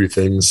sector through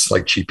things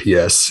like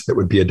GPS that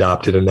would be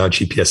adopted. And now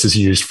GPS is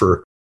used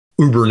for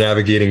Uber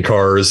navigating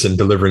cars and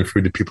delivering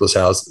food to people's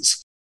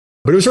houses.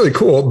 But it was really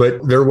cool,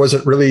 but there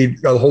wasn't really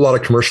a whole lot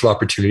of commercial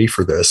opportunity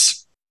for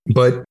this.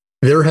 But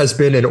there has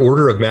been an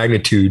order of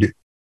magnitude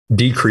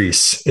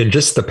decrease in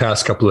just the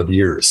past couple of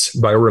years,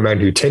 by order of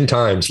magnitude 10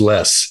 times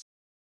less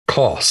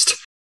cost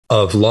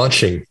of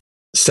launching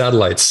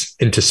satellites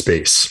into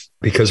space,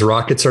 because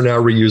rockets are now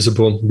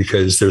reusable,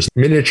 because there's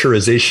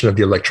miniaturization of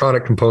the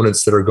electronic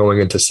components that are going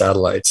into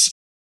satellites.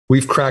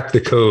 We've cracked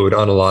the code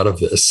on a lot of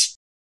this.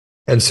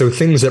 And so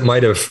things that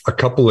might have a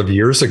couple of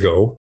years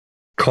ago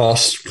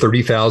cost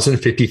 $30,000,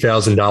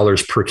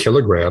 $50,000 per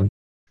kilogram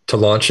to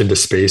launch into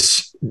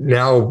space.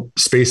 Now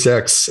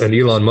SpaceX and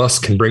Elon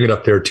Musk can bring it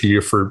up there to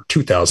you for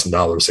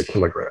 $2,000 a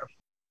kilogram.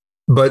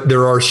 But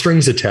there are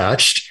strings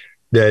attached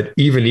that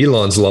even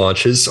Elon's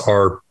launches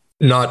are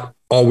not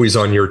always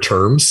on your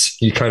terms.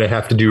 You kind of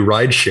have to do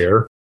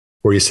rideshare,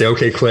 where you say,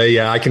 okay, Clay,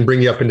 yeah, I can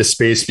bring you up into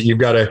space, but you've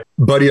got to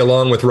buddy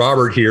along with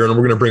Robert here, and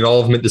we're going to bring all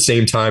of them at the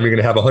same time. You're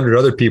going to have 100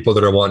 other people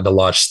that are wanting to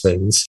launch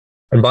things.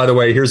 And by the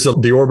way, here's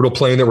the orbital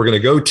plane that we're going to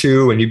go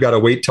to, and you've got to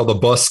wait till the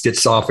bus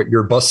gets off at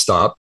your bus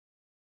stop.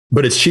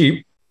 But it's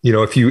cheap.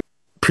 If you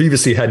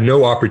previously had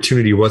no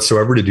opportunity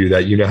whatsoever to do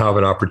that, you now have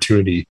an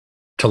opportunity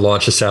to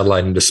launch a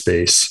satellite into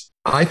space.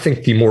 I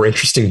think the more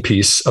interesting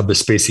piece of the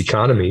space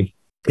economy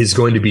is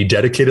going to be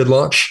dedicated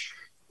launch,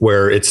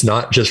 where it's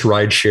not just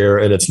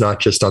rideshare and it's not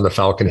just on the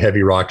Falcon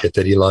Heavy rocket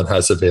that Elon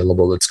has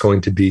available. It's going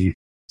to be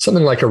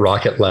something like a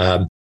rocket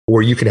lab,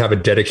 where you can have a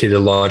dedicated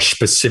launch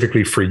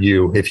specifically for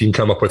you if you can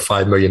come up with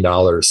 $5 million.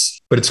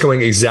 But it's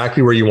going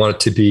exactly where you want it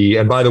to be.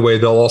 And by the way,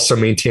 they'll also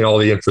maintain all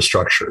the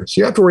infrastructure. So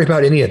you don't have to worry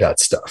about any of that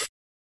stuff.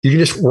 You can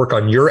just work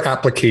on your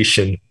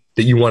application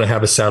that you want to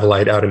have a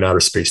satellite out in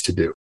outer space to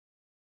do.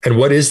 And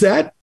what is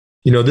that?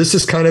 This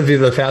is kind of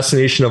the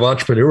fascination of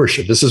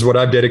entrepreneurship. This is what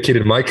I've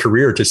dedicated my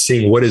career to,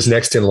 seeing what is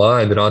next in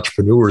line that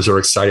entrepreneurs are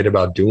excited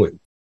about doing.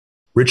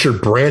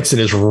 Richard Branson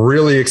is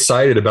really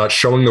excited about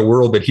showing the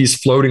world that he's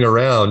floating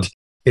around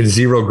in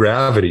zero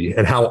gravity,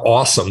 and how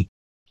awesome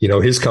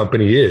his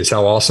company is,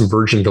 how awesome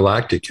Virgin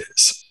Galactic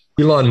is.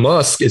 Elon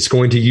Musk is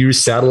going to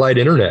use satellite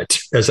internet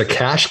as a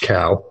cash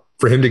cow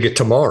for him to get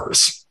to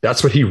Mars.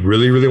 That's what he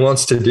really, really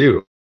wants to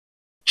do.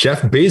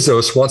 Jeff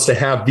Bezos wants to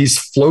have these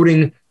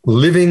floating,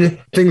 living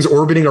things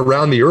orbiting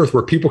around the Earth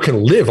where people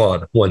can live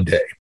on one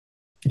day.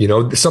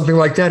 Something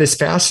like that is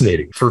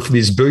fascinating for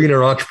these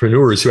billionaire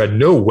entrepreneurs who had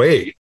no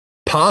way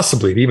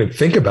possibly to even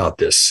think about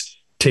this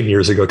 10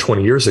 years ago,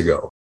 20 years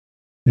ago.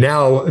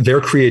 Now their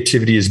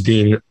creativity is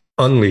being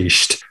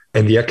unleashed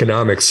and the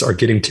economics are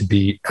getting to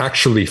be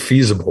actually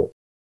feasible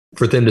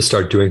for them to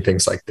start doing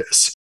things like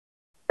this.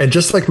 And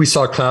just like we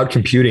saw cloud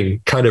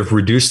computing kind of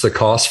reduce the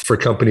cost for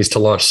companies to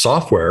launch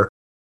software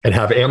and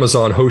have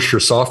Amazon host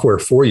your software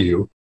for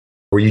you,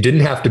 where you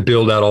didn't have to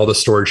build out all the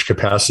storage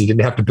capacity, you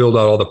didn't have to build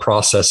out all the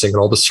processing and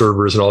all the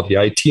servers and all the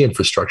IT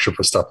infrastructure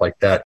for stuff like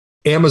that.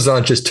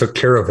 Amazon just took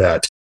care of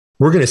that.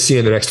 We're going to see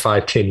in the next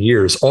 5-10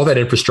 years, all that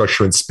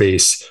infrastructure in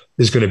space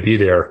is going to be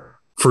there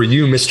for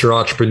you, Mr.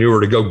 Entrepreneur,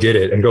 to go get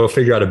it and go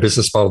figure out a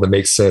business model that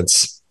makes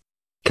sense.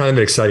 Kind of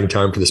an exciting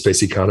time for the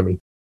space economy.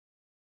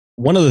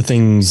 One of the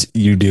things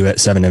you do at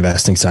 7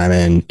 Investing,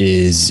 Simon,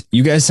 is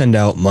you guys send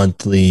out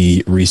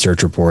monthly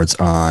research reports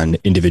on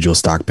individual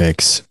stock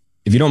picks.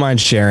 If you don't mind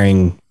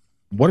sharing,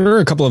 what are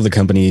a couple of the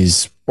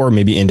companies or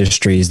maybe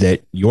industries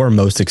that you're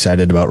most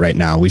excited about right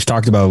now? We've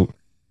talked about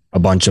a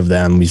bunch of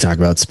them. We've talked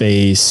about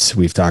space.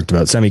 We've talked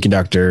about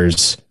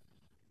semiconductors.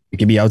 It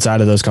can be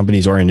outside of those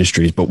companies or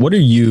industries, but what are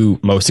you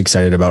most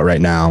excited about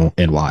right now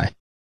and why?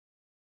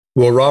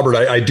 Well, Robert,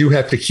 I do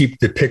have to keep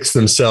the picks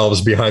themselves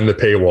behind the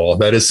paywall.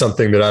 That is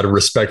something that out of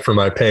respect for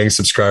my paying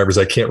subscribers,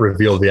 I can't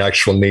reveal the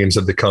actual names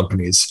of the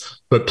companies,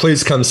 but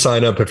please come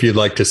sign up if you'd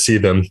like to see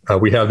them.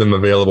 We have them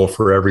available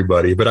for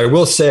everybody. But I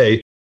will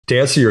say, to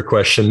answer your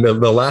question, the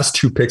last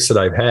 2 picks that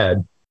I've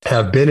had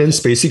have been in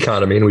space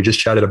economy, and we just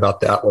chatted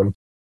about that one.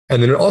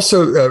 And then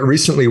also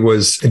recently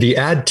was the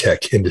ad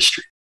tech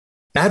industry.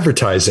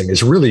 Advertising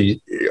is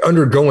really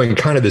undergoing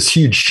kind of this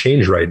huge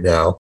change right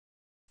now,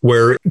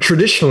 where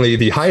traditionally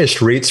the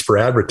highest rates for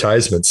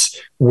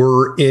advertisements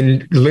were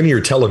in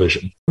linear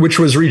television, which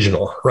was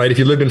regional, right? If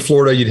you lived in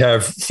Florida, you'd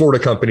have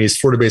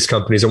Florida-based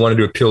companies that wanted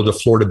to appeal to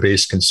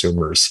Florida-based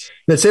consumers.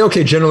 They'd say,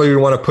 okay, generally we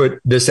want to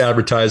put this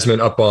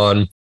advertisement up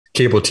on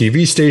cable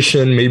TV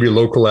station, maybe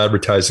local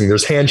advertising.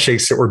 There's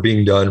handshakes that were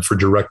being done for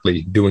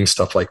directly doing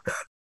stuff like that.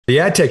 The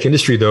ad tech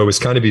industry, though, is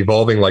kind of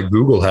evolving like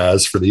Google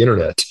has for the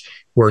internet,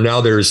 where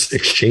now there's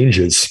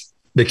exchanges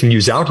that can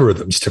use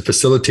algorithms to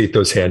facilitate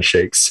those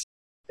handshakes.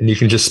 And you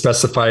can just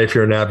specify, if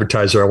you're an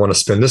advertiser, I want to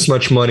spend this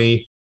much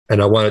money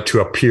and I want it to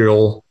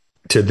appeal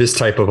to this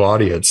type of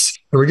audience.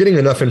 And we're getting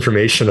enough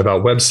information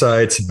about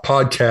websites and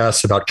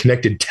podcasts, about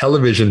connected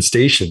television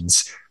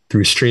stations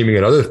through streaming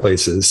and other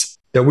places,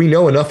 that we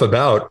know enough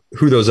about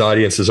who those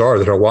audiences are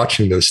that are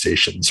watching those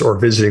stations or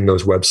visiting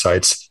those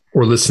websites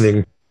or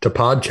listening to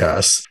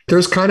podcasts.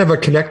 There's kind of a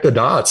connect the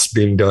dots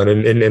being done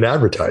in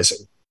advertising.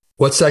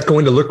 What's that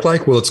going to look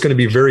like? Well, it's going to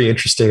be very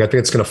interesting. I think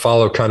it's going to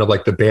follow kind of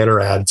like the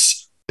banner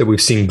ads that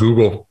we've seen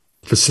Google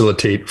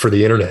facilitate for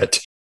the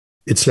internet.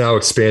 It's now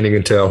expanding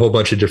into a whole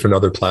bunch of different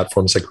other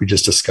platforms like we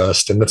just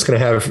discussed. And that's going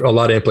to have a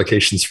lot of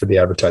implications for the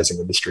advertising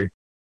industry.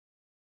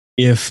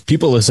 If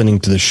people listening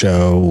to the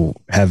show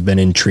have been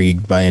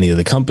intrigued by any of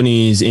the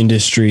companies,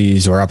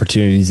 industries, or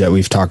opportunities that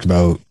we've talked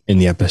about in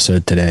the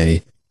episode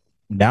today,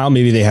 now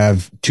maybe they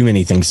have too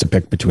many things to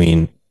pick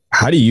between.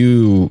 How do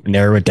you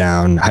narrow it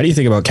down? How do you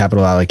think about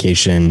capital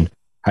allocation?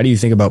 How do you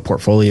think about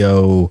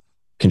portfolio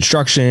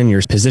construction,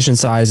 your position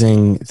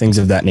sizing, things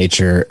of that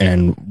nature?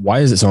 And why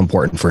is it so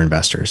important for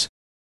investors?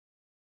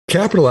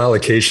 Capital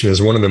allocation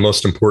is one of the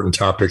most important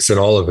topics in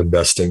all of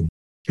investing.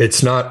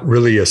 It's not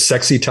really a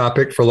sexy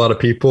topic for a lot of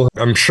people.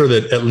 I'm sure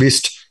that at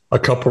least a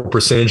couple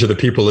percentage of the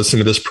people listening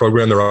to this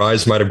program, their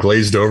eyes might have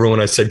glazed over when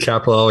I said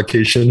capital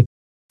allocation,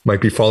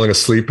 might be falling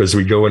asleep as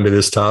we go into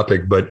this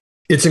topic, but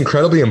it's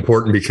incredibly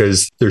important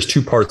because there's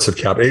 2 parts of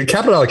capital.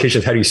 Capital allocation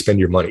is how do you spend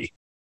your money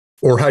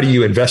or how do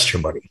you invest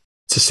your money?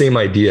 It's the same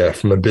idea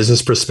from a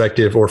business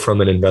perspective or from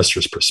an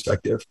investor's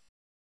perspective.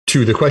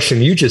 To the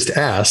question you just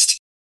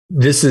asked,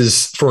 this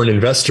is for an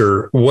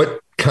investor, what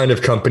kind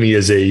of company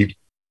is a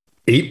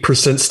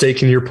 8%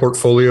 stake in your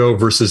portfolio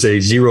versus a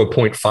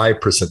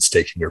 0.5%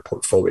 stake in your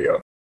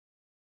portfolio?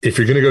 If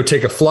you're going to go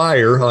take a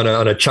flyer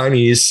on a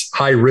Chinese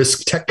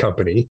high-risk tech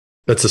company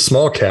that's a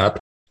small cap,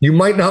 you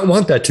might not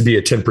want that to be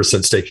a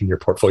 10% stake in your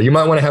portfolio. You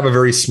might want to have a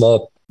very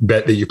small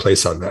bet that you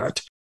place on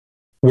that.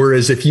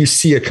 Whereas if you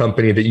see a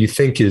company that you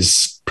think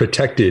is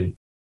protected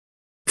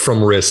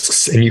from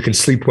risks and you can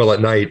sleep well at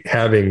night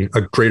having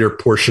a greater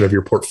portion of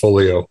your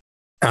portfolio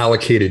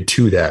allocated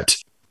to that,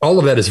 all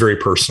of that is very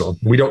personal.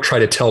 We don't try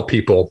to tell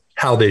people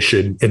how they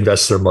should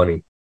invest their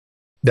money.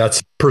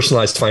 That's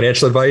personalized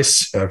financial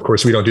advice. Of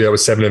course, we don't do that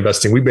with 7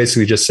 Investing. We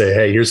basically just say,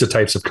 hey, here's the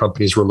types of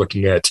companies we're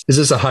looking at. Is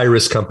this a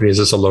high-risk company? Is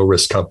this a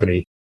low-risk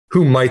company?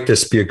 Who might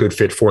this be a good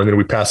fit for? And then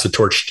we pass the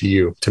torch to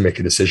you to make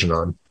a decision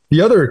on.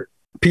 The other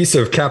piece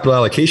of capital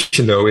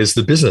allocation, though, is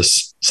the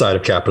business side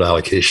of capital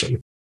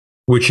allocation.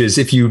 which is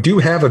if you do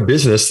have a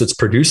business that's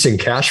producing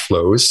cash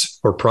flows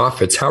or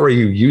profits, how are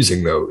you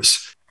using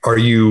those? Are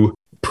you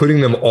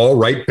putting them all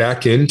right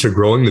back into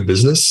growing the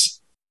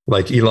business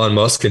like Elon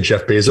Musk and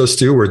Jeff Bezos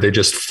do, where they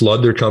just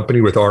flood their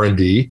company with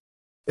R&D?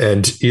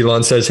 And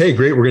Elon says, hey,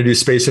 great, we're going to do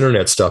space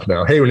internet stuff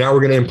now. Hey, now we're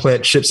going to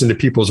implant chips into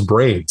people's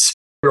brains,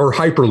 or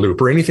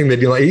Hyperloop, or anything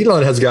that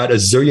Elon has got a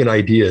zillion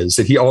ideas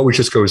that he always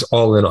just goes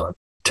all in on.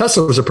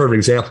 Tesla was a perfect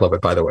example of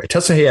it, by the way.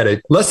 Tesla, he had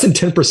a less than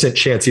 10%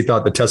 chance he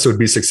thought that Tesla would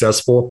be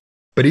successful,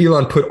 but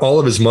Elon put all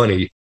of his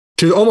money,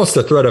 to almost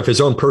the threat of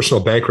his own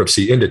personal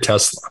bankruptcy, into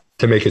Tesla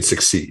to make it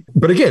succeed.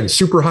 But again,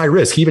 super high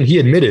risk. Even he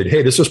admitted,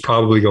 hey, this was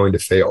probably going to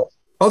fail.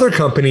 Other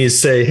companies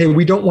say, hey,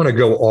 we don't want to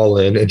go all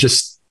in and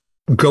just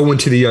go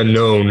into the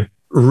unknown,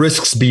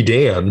 risks be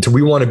damned.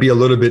 We want to be a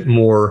little bit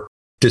more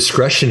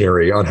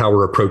discretionary on how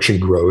we're approaching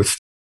growth.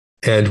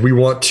 And we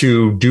want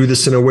to do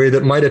this in a way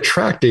that might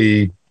attract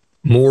a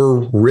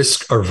more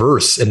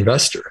risk-averse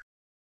investor.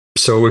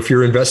 So if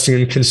you're investing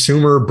in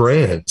consumer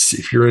brands,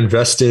 if you're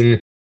investing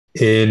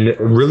in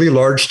really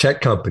large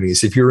tech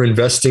companies, if you're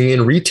investing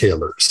in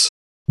retailers,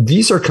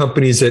 these are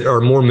companies that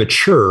are more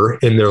mature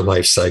in their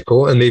life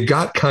cycle, and they've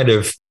got kind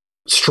of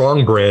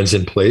strong brands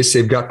in place.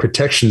 They've got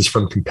protections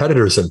from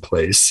competitors in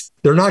place.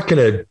 They're not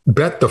going to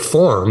bet the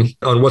farm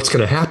on what's going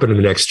to happen in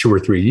the next 2 or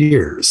 3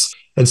 years.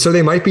 And so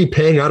they might be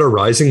paying out a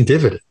rising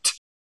dividend.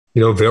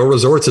 Vail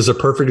Resorts is a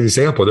perfect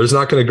example. There's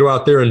not going to go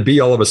out there and be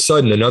all of a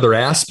sudden another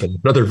Aspen,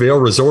 another Vail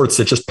Resorts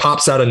that just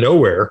pops out of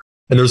nowhere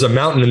and there's a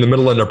mountain in the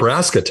middle of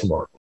Nebraska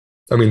tomorrow.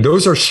 I mean,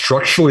 those are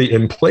structurally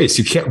in place.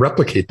 You can't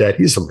replicate that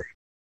easily.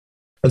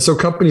 And so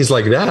companies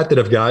like that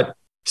have got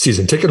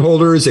season ticket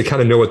holders, they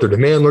kind of know what their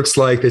demand looks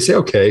like. They say,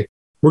 okay,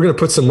 we're going to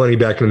put some money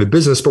back into the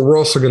business, but we're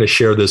also going to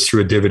share this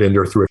through a dividend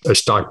or through a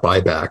stock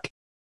buyback.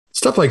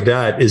 Stuff like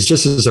that is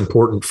just as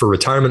important for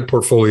retirement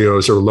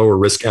portfolios or lower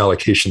risk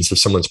allocations of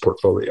someone's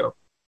portfolio.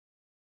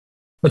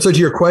 And so to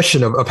your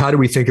question of how do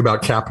we think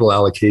about capital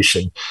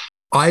allocation,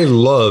 I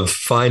love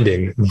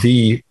finding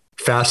the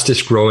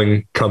fastest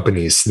growing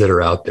companies that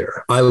are out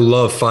there. I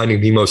love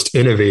finding the most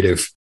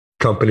innovative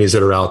companies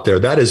that are out there.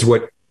 That is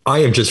what I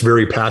am just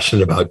very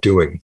passionate about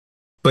doing.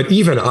 But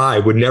even I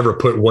would never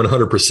put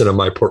 100% of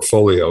my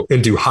portfolio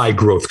into high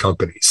growth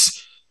companies.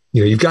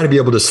 You've got to be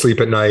able to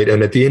sleep at night.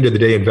 And at the end of the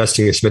day,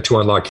 investing is meant to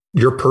unlock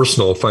your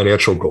personal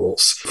financial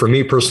goals. For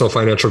me, personal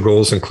financial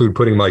goals include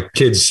putting my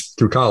kids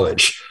through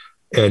college.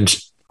 And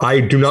I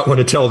do not want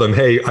to tell them,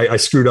 hey, I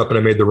screwed up and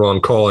I made the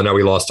wrong call and now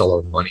we lost all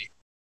our money.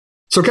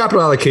 So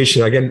capital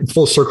allocation, again,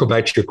 full circle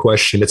back to your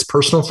question, it's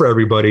personal for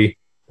everybody.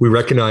 We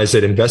recognize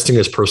that investing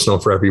is personal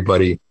for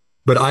everybody.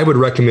 But I would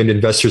recommend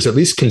investors at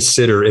least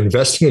consider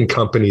investing in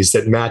companies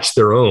that match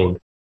their own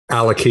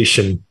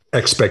allocation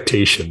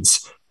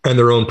expectations and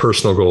their own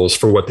personal goals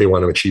for what they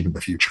want to achieve in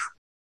the future.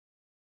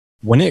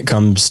 When it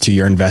comes to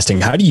your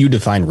investing, how do you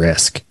define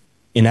risk?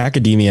 In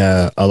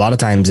academia, a lot of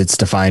times it's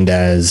defined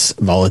as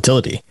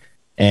volatility.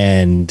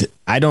 And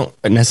I don't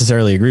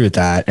necessarily agree with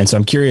that. And so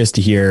I'm curious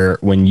to hear,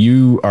 when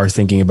you are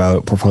thinking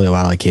about portfolio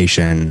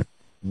allocation,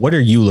 what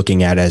are you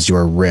looking at as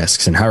your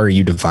risks and how are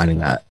you defining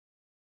that?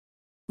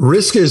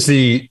 Risk is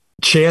the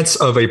chance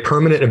of a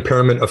permanent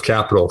impairment of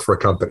capital for a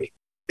company.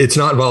 It's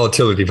not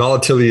volatility.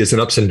 Volatility is in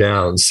ups and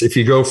downs. If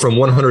you go from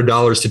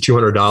 $100 to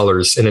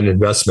 $200 in an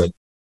investment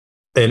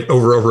and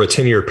over a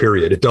 10-year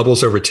period, it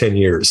doubles over 10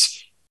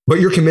 years, but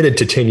you're committed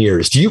to 10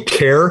 years. Do you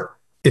care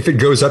if it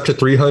goes up to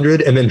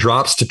 $300 and then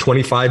drops to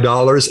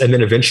 $25 and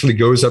then eventually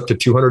goes up to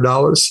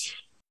 $200?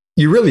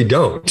 You really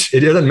don't. It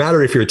doesn't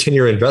matter if you're a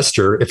 10-year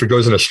investor, if it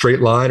goes in a straight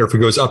line or if it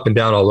goes up and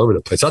down all over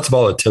the place. That's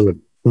volatility.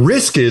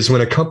 Risk is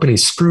when a company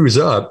screws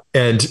up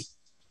and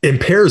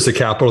impairs the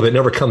capital that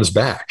never comes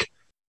back.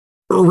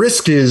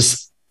 Risk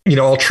is,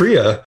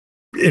 Altria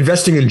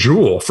investing in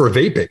Juul for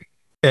vaping.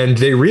 And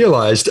they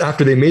realized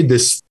after they made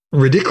this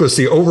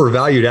ridiculously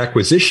overvalued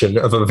acquisition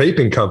of a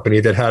vaping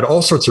company that had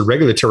all sorts of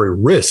regulatory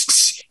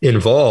risks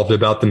involved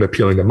about them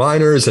appealing to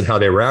minors and how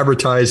they were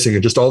advertising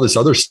and just all this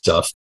other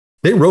stuff.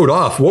 They wrote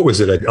off, what was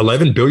it, an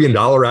 $11 billion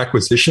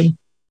acquisition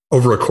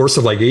over a course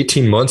of like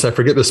 18 months. I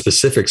forget the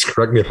specifics.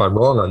 Correct me if I'm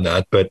wrong on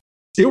that, but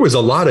it was a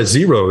lot of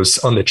zeros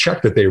on the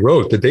check that they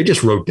wrote that they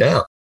just wrote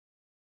down.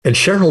 And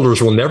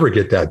shareholders will never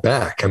get that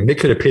back. I mean, they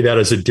could have paid that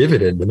as a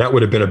dividend and that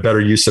would have been a better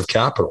use of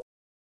capital.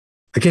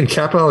 Again,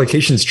 capital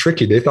allocation is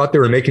tricky. They thought they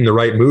were making the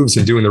right moves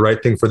and doing the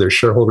right thing for their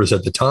shareholders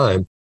at the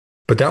time,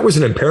 but that was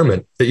an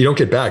impairment that you don't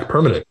get back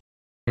permanent.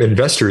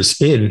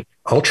 Investors in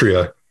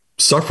Altria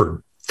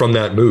suffered from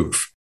that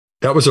move.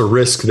 That was a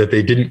risk that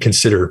they didn't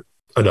consider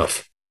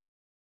enough.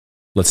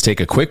 Let's take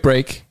a quick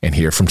break and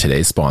hear from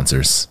today's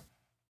sponsors.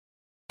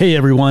 Hey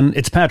everyone,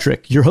 it's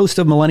Patrick, your host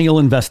of Millennial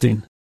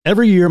Investing.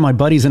 Every year, my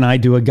buddies and I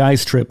do a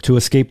guy's trip to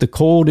escape the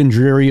cold and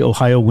dreary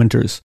Ohio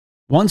winters.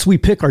 Once we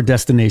pick our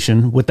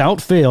destination,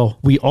 without fail,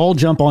 we all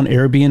jump on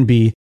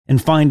Airbnb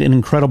and find an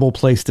incredible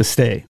place to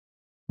stay.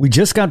 We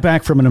just got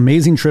back from an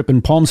amazing trip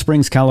in Palm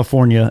Springs,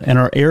 California, and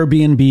our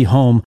Airbnb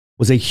home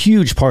was a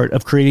huge part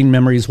of creating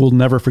memories we'll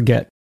never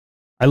forget.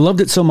 I loved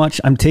it so much,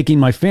 I'm taking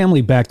my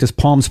family back to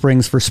Palm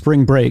Springs for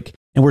spring break,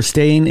 and were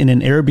staying in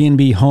an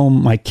Airbnb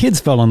home my kids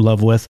fell in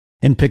love with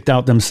and picked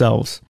out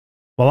themselves.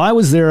 While I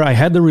was there, I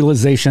had the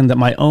realization that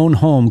my own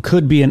home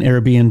could be an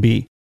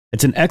Airbnb.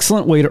 It's an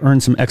excellent way to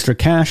earn some extra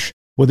cash,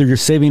 whether you're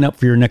saving up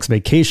for your next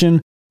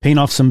vacation, paying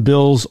off some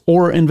bills,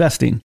 or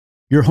investing.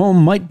 Your home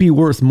might be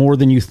worth more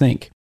than you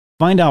think.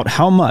 Find out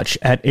how much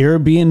at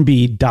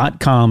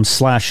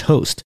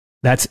airbnb.com/host.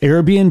 That's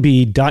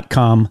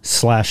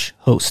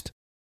airbnb.com/host.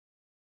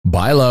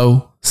 Buy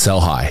low,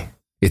 sell high.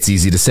 It's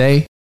easy to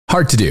say,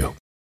 hard to do.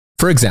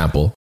 For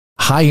example,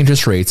 high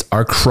interest rates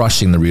are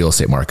crushing the real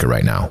estate market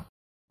right now.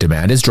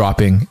 Demand is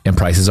dropping and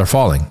prices are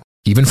falling,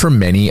 even for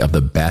many of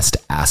the best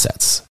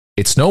assets.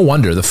 It's no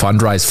wonder the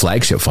Fundrise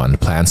flagship fund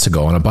plans to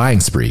go on a buying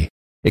spree,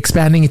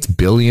 expanding its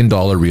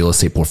billion-dollar real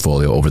estate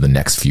portfolio over the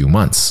next few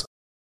months.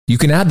 You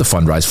can add the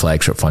Fundrise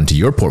flagship fund to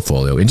your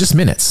portfolio in just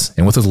minutes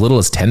and with as little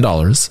as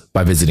 $10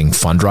 by visiting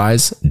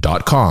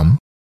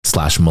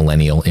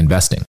fundrise.com/millennial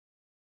investing.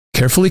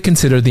 Carefully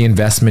consider the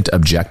investment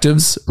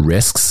objectives,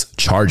 risks,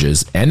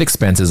 charges, and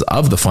expenses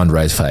of the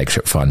Fundrise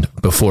flagship fund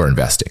before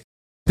investing.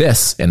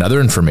 This and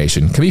other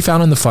information can be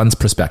found in the fund's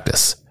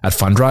prospectus at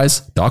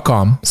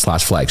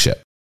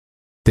fundrise.com/flagship.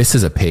 This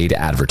is a paid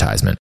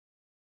advertisement.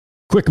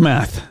 Quick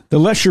math. The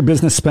less your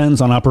business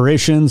spends on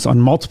operations, on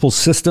multiple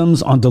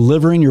systems, on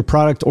delivering your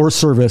product or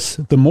service,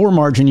 the more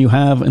margin you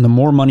have and the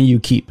more money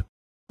you keep.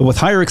 But with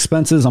higher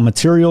expenses on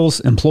materials,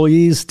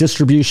 employees,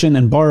 distribution,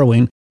 and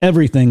borrowing,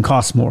 everything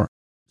costs more.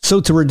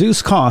 So to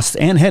reduce costs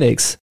and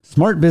headaches,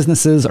 smart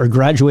businesses are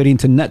graduating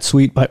to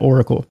NetSuite by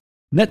Oracle.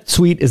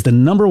 NetSuite is the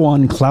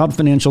 #1 cloud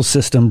financial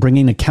system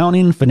bringing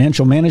accounting,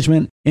 financial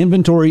management,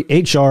 inventory,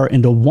 HR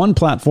into one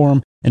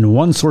platform and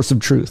one source of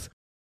truth.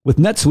 With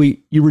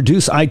NetSuite, you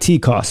reduce IT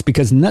costs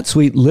because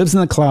NetSuite lives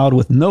in the cloud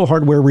with no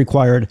hardware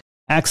required,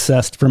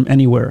 accessed from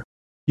anywhere.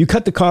 You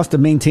cut the cost of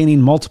maintaining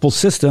multiple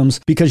systems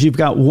because you've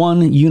got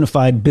one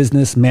unified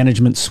business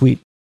management suite.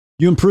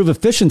 You improve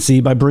efficiency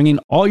by bringing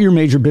all your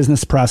major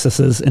business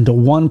processes into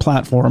one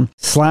platform,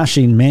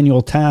 slashing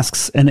manual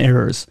tasks and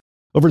errors.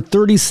 Over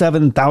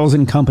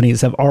 37,000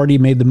 companies have already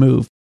made the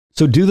move.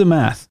 So do the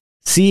math.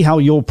 See how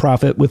you'll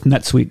profit with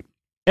NetSuite.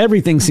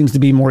 Everything seems to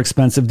be more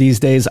expensive these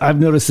days. I've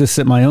noticed this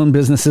at my own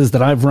businesses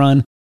that I've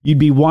run. You'd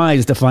be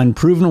wise to find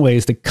proven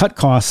ways to cut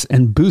costs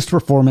and boost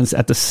performance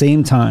at the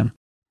same time.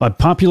 By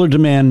popular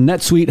demand,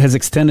 NetSuite has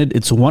extended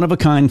its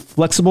one-of-a-kind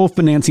flexible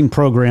financing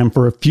program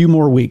for a few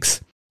more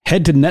weeks.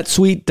 Head to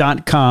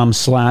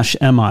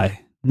netsuite.com/mi.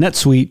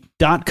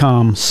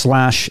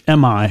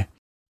 netsuite.com/mi.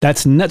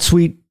 That's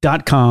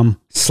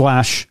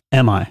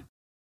netsuite.com/mi.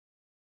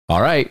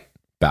 All right,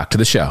 back to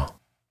the show.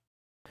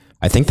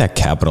 I think that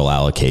capital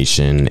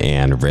allocation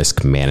and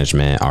risk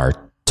management are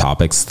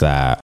topics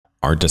that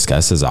aren't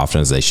discussed as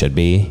often as they should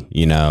be.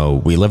 You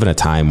know, we live in a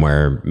time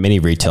where many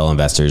retail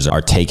investors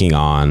are taking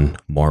on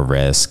more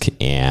risk,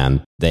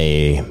 and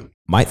they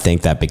might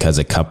think that because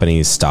a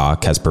company's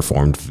stock has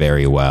performed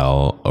very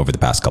well over the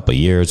past couple of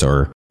years,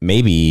 or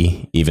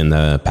maybe even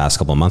the past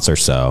couple of months or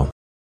so,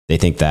 they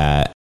think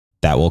that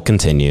that will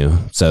continue.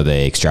 So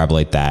they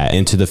extrapolate that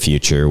into the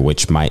future,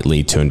 which might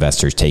lead to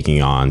investors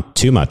taking on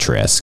too much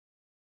risk.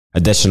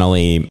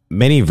 Additionally,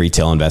 many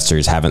retail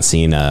investors haven't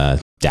seen a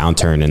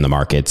downturn in the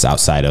markets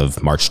outside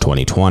of March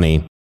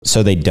 2020,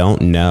 so they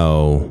don't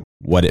know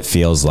what it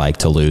feels like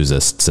to lose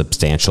a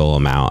substantial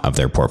amount of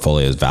their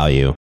portfolio's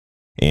value.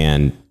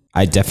 And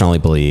I definitely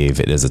believe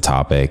it is a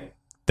topic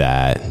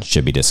that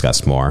should be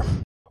discussed more.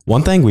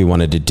 One thing we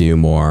wanted to do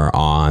more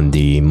on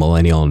the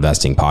Millennial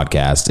Investing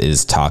podcast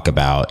is talk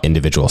about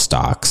individual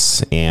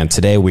stocks. And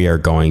today we are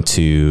going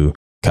to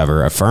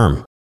cover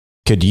Affirm.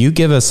 Could you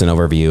give us an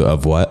overview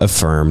of what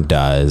Affirm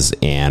does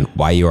and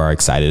why you are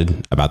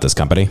excited about this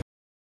company?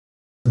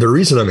 The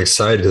reason I'm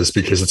excited is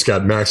because it's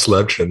got Max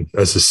Levchin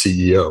as the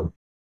CEO.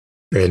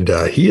 And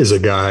he is a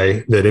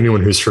guy that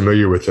anyone who's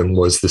familiar with him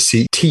was the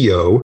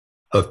CTO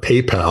of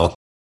PayPal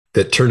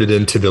that turned it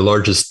into the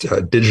largest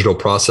digital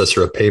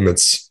processor of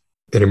payments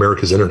in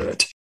America's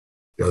internet.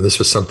 You know, this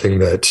was something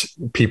that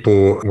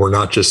people were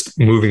not just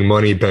moving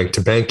money bank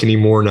to bank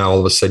anymore. Now, all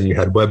of a sudden you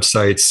had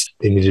websites.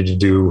 They needed to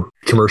do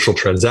commercial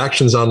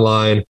transactions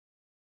online.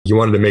 You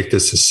wanted to make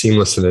this as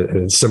seamless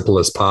and as simple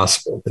as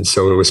possible. And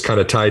so it was kind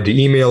of tied to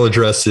email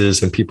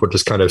addresses, and people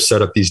just kind of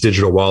set up these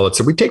digital wallets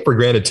that we take for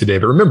granted today.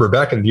 But remember,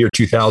 back in the year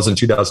 2000,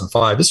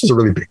 2005, this was a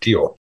really big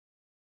deal.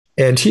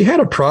 And he had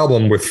a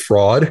problem with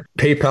fraud.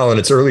 PayPal in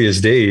its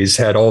earliest days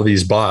had all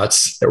these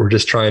bots that were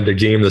just trying to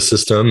game the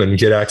system and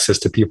get access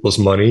to people's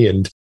money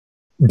and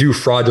do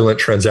fraudulent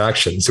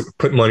transactions. It would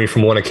put money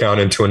from one account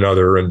into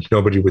another, and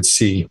nobody would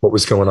see what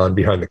was going on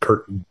behind the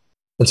curtain.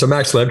 And so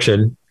Max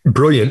Levchin,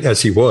 brilliant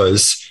as he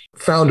was,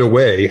 found a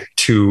way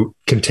to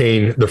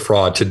contain the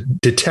fraud, to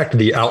detect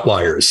the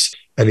outliers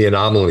and the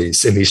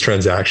anomalies in these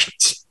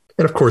transactions.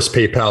 And of course,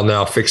 PayPal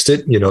now fixed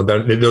it. You know,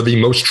 they're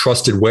the most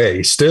trusted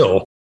way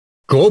still,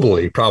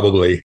 globally,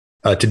 probably,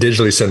 to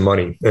digitally send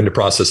money and to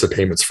process the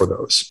payments for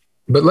those.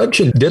 But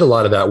Levchin did a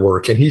lot of that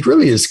work, and he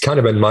really is kind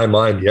of, in my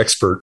mind, the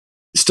expert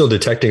still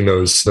detecting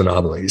those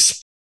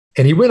anomalies.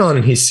 And he went on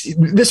and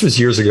this was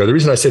years ago. The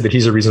reason I say that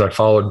he's the reason I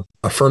followed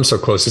Affirm so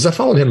close is I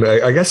followed him,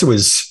 I guess it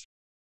was,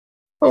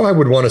 I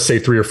would want to say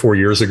 3 or 4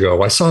 years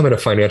ago. I saw him at a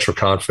financial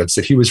conference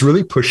that he was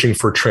really pushing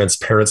for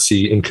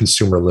transparency in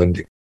consumer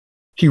lending.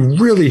 He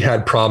really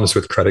had problems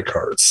with credit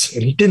cards,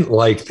 and he didn't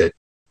like that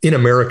in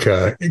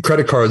America,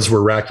 credit cards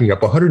were racking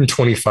up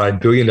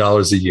 $125 billion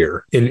a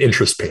year in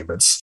interest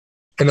payments.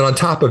 And then on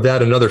top of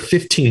that, another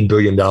 $15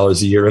 billion a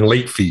year in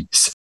late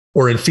fees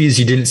or in fees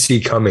you didn't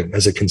see coming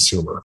as a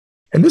consumer.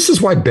 And this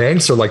is why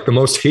banks are like the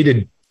most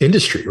hated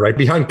industry, right?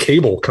 Behind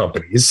cable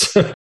companies.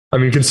 I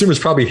mean, consumers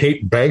probably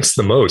hate banks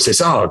the most. They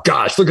say, oh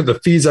gosh, look at the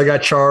fees I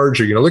got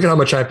charged, or, look at how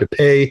much I have to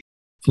pay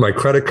for my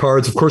credit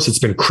cards. Of course, it's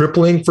been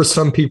crippling for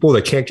some people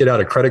that can't get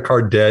out of credit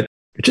card debt.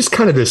 It's just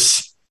kind of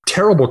this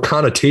terrible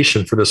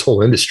connotation for this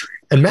whole industry.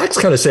 And Max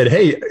kind of said,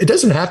 hey, it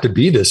doesn't have to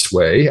be this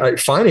way.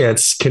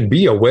 Finance can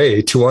be a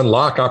way to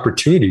unlock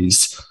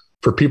opportunities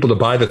for people to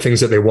buy the things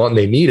that they want and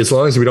they need, as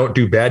long as we don't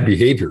do bad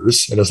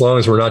behaviors. And as long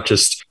as we're not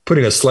just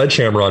putting a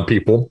sledgehammer on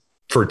people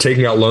for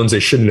taking out loans they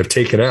shouldn't have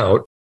taken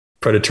out,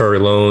 predatory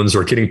loans,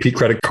 or getting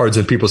credit cards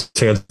in people's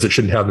hands that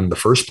shouldn't have them in the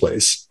first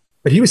place.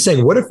 But he was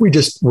saying, what if we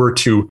just were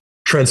to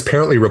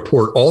transparently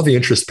report all the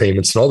interest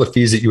payments and all the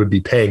fees that you would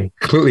be paying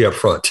completely up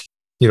front?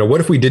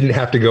 What if we didn't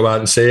have to go out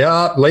and say,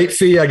 late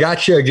fee, I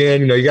got you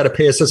again. You got to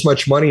pay us this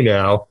much money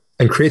now,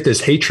 and create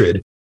this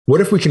hatred.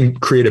 What if we can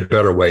create a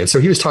better way? And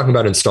so he was talking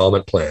about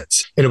installment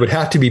plans, and it would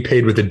have to be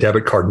paid with a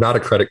debit card, not a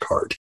credit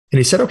card. And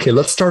he said, okay,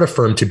 let's start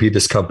Affirm to be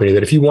this company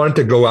that if you wanted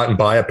to go out and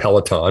buy a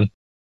Peloton,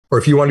 or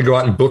if you wanted to go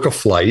out and book a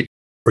flight,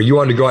 or you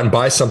wanted to go out and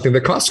buy something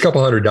that costs a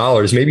couple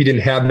 $100, maybe you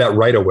didn't have that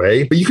right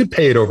away, but you could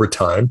pay it over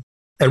time.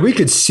 And we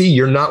could see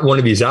you're not one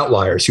of these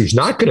outliers who's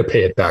not going to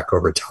pay it back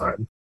over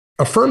time.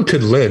 Affirm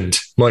could lend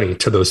money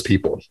to those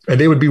people, and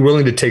they would be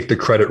willing to take the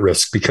credit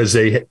risk because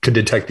they could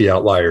detect the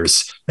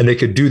outliers, and they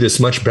could do this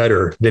much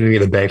better than any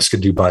of the banks could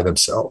do by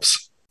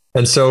themselves.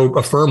 And so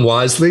Affirm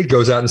wisely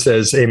goes out and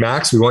says, hey,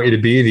 Max, we want you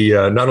to be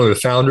the not only the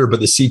founder, but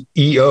the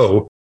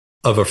CEO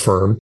of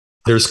Affirm.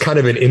 There's kind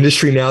of an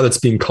industry now that's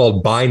being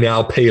called buy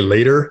now, pay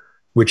later,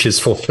 which is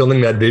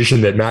fulfilling that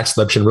vision that Max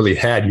Levchin really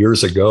had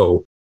years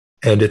ago.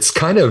 And it's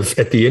kind of,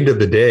 at the end of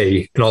the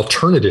day, an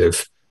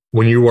alternative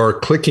when you are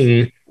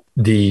clicking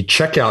the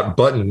checkout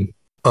button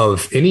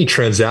of any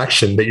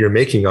transaction that you're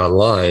making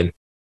online.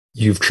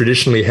 You've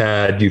traditionally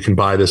had, you can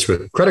buy this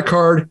with a credit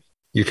card,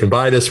 you can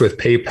buy this with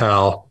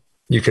PayPal,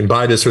 you can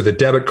buy this with a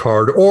debit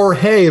card, or,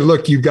 hey,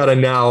 look, you've got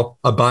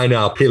a buy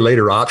now, pay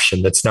later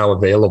option that's now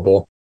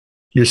available.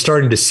 You're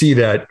starting to see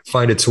that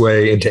find its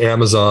way into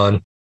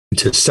Amazon,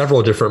 into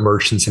several different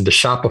merchants, into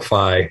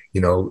Shopify.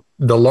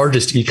 The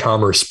largest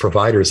e-commerce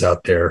providers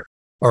out there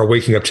are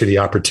waking up to the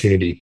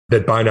opportunity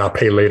that buy now,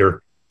 pay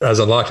later has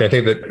unlocked. And I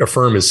think that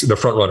Affirm is the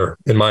front runner,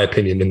 in my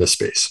opinion, in this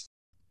space.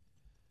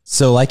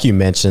 So like you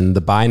mentioned, the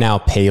buy now,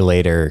 pay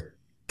later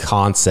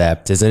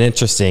concept is an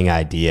interesting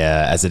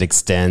idea as it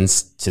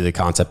extends to the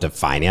concept of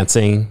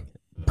financing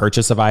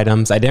purchase of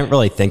items. I didn't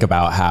really think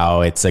about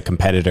how it's a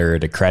competitor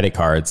to credit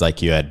cards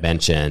like you had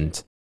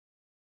mentioned.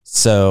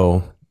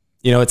 So,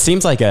 it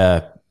seems like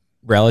a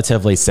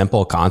relatively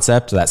simple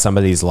concept that some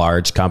of these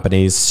large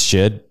companies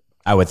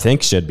I would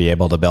think should be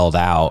able to build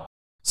out.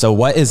 So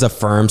what is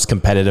Affirm's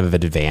competitive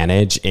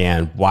advantage,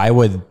 and why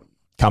would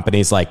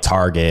companies like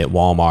Target,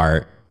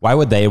 Walmart, why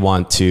would they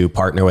want to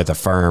partner with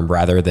Affirm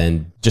rather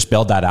than just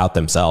build that out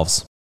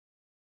themselves?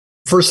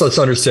 First, let's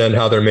understand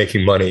how they're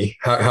making money,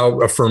 how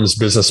Affirm's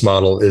business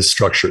model is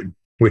structured,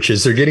 which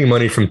is they're getting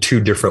money from two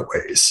different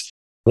ways.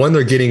 One,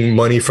 they're getting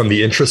money from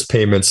the interest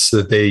payments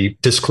that they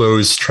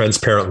disclose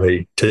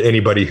transparently to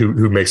anybody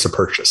who makes a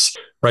purchase,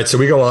 right? So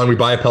we go on, we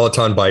buy a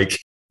Peloton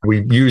bike,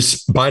 we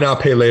use buy now,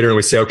 pay later, and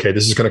we say, okay,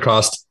 this is going to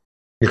cost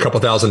a couple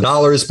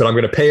 $1,000s, but I'm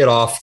going to pay it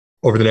off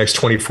over the next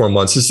 24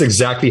 months. This is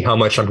exactly how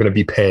much I'm going to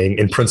be paying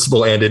in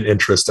principal and in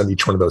interest on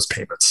each one of those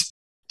payments.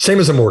 Same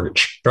as a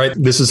mortgage, right?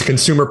 This is a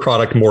consumer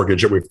product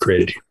mortgage that we've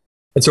created here.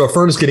 And so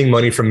Affirm's getting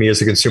money from me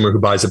as a consumer who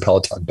buys a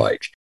Peloton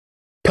bike.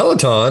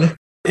 Peloton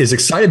is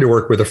excited to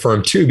work with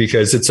Affirm too,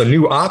 because it's a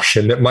new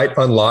option that might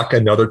unlock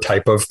another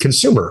type of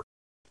consumer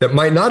that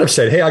might not have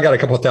said, hey, I got a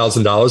couple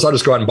 $1,000, I'll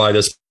just go out and buy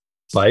this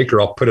bike, or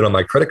I'll put it on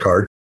my credit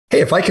card.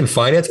 Hey, if I can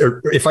finance,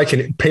 or if I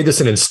can pay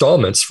this in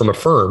installments from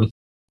Affirm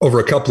over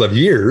a couple of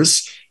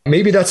years,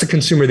 maybe that's a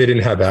consumer they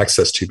didn't have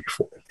access to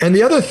before. And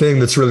the other thing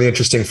that's really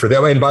interesting for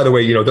them, and by the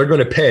way, they're going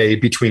to pay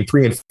between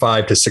 3 and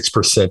 5 to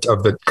 6%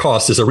 of the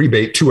cost as a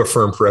rebate to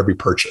Affirm for every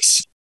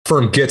purchase.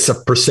 Affirm gets a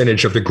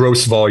percentage of the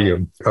gross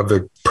volume of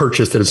the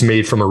purchase that is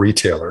made from a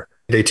retailer.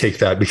 They take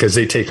that because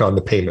they take on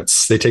the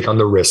payments. They take on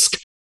the risk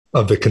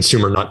of the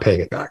consumer not paying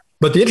it back.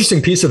 But the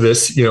interesting piece of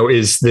this,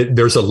 is that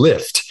there's a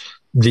lift.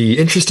 The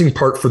interesting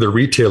part for the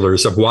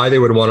retailers of why they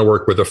would want to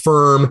work with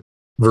Affirm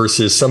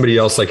versus somebody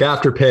else like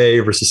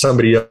Afterpay versus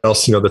somebody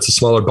else, that's a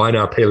smaller buy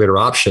now, pay later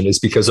option, is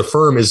because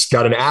Affirm has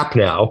got an app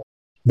now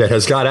that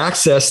has got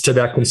access to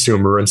that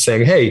consumer and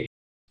saying, hey,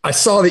 I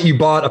saw that you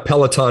bought a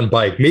Peloton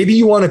bike. Maybe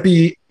you want to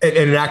be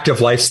in an active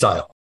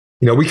lifestyle.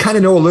 We kind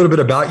of know a little bit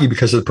about you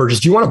because of the purchase.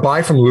 Do you want to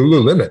buy from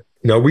Lululemon?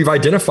 we've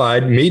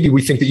identified, maybe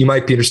we think that you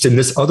might be interested in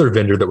this other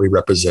vendor that we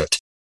represent.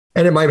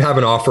 And it might have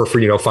an offer for,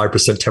 5%,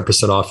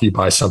 10% off if you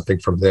buy something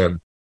from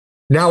them.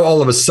 Now,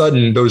 all of a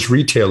sudden, those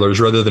retailers,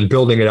 rather than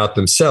building it out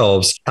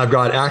themselves, have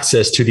got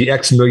access to the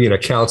X million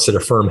accounts that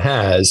Affirm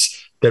has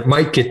that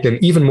might get them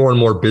even more and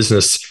more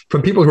business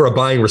from people who are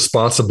buying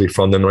responsibly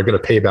from them and are going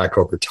to pay back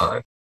over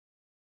time.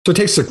 So it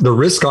takes the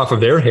risk off of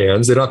their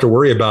hands. They don't have to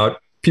worry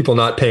about people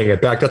not paying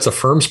it back. That's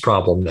Affirm's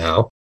problem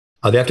now.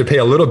 They have to pay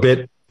a little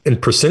bit in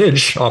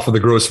percentage off of the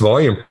gross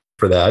volume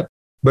for that.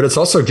 But it's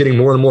also getting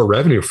more and more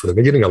revenue for them.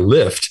 They're getting a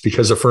lift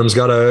because Affirm's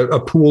got a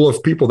pool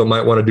of people that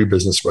might want to do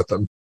business with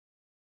them.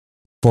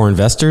 For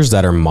investors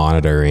that are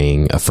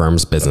monitoring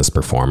Affirm's business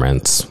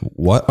performance,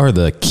 what are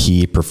the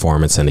key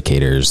performance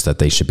indicators that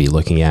they should be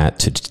looking at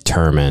to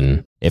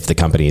determine if the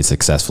company is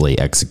successfully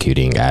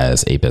executing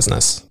as a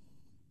business?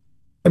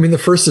 I mean, the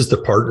first is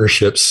the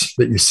partnerships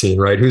that you've seen,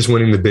 right? Who's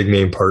winning the big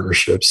name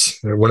partnerships?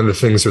 One of the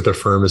things with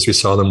Affirm is we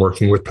saw them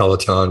working with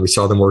Peloton. We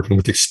saw them working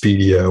with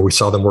Expedia. We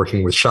saw them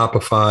working with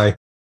Shopify.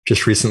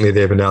 Just recently,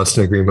 they've announced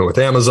an agreement with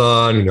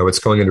Amazon. It's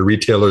going into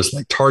retailers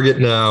like Target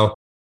now.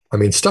 I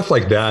mean, stuff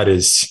like that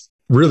is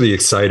really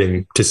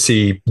exciting to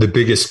see the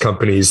biggest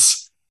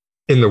companies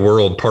in the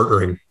world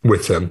partnering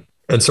with them.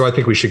 And so I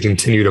think we should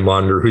continue to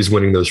monitor who's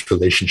winning those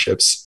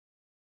relationships.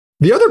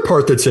 The other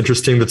part that's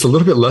interesting, that's a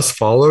little bit less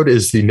followed,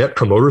 is the net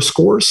promoter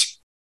scores.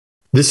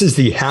 This is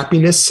the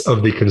happiness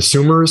of the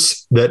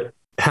consumers that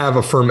have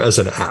Affirm as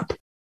an app.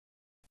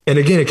 And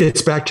again, it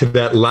gets back to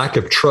that lack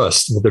of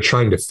trust that they're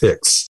trying to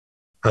fix.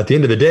 At the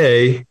end of the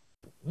day,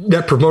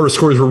 net promoter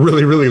scores were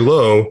really, really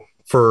low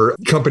for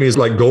companies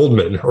like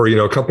Goldman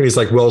or, companies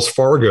like Wells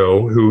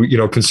Fargo, who,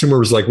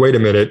 consumers like, wait a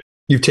minute,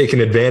 you've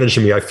taken advantage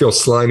of me. I feel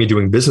slimy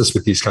doing business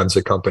with these kinds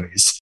of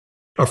companies.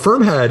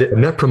 Affirm had a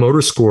net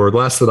promoter score, the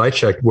last that I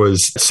checked,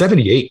 was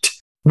 78,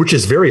 which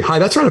is very high.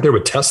 That's right up there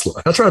with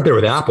Tesla. That's right up there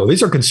with Apple.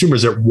 These are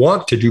consumers that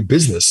want to do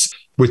business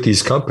with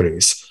these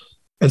companies.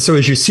 And so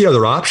as you see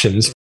other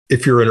options,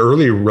 if you're an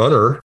early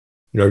runner,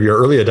 you're an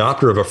early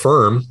adopter of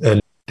Affirm and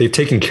they've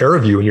taken care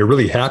of you and you're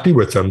really happy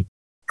with them,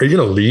 are you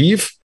going to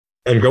leave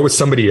and go with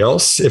somebody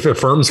else? If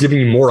Affirm's giving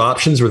you more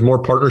options with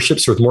more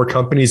partnerships with more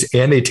companies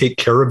and they take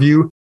care of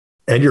you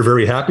and you're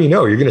very happy,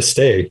 no, you're going to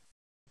stay.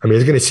 I mean,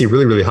 you're going to see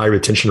really, really high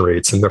retention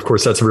rates. And of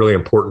course, that's really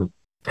important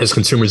as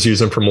consumers use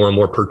them for more and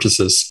more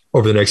purchases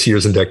over the next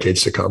years and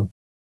decades to come.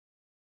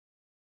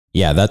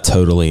 Yeah, that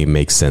totally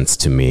makes sense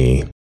to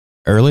me.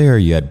 Earlier,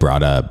 you had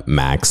brought up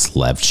Max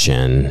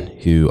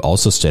Levchin, who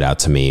also stood out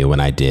to me when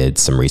I did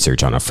some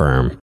research on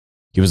Affirm.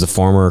 He was a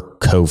former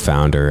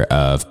co-founder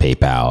of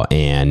PayPal,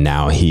 and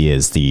now he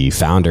is the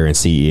founder and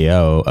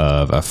CEO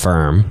of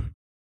Affirm.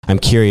 I'm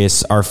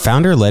curious, are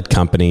founder-led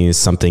companies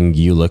something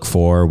you look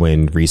for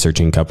when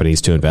researching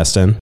companies to invest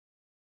in?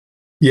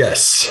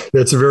 Yes,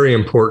 that's very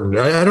important.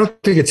 I don't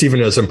think it's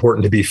even as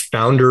important to be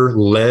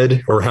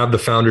founder-led or have the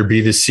founder be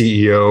the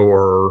CEO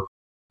or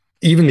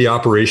even the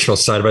operational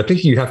side of it. I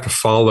think you have to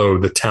follow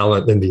the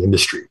talent in the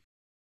industry.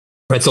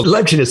 Right? So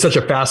Levchin is such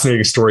a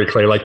fascinating story,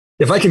 Clay. Like,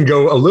 if I can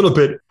go a little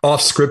bit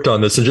off script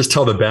on this and just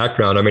tell the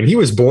background, I mean, he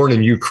was born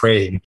in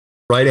Ukraine,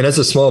 right? And as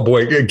a small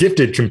boy, a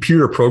gifted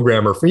computer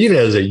programmer from even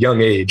as a young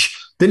age,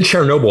 then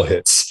Chernobyl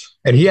hits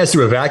and he has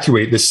to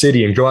evacuate the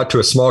city and go out to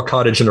a small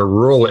cottage in a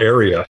rural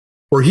area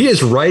where he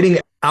is writing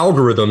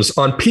algorithms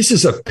on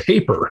pieces of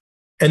paper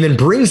and then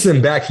brings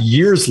them back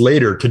years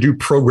later to do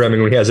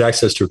programming when he has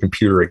access to a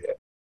computer again.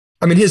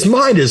 I mean, his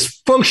mind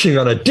is functioning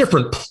on a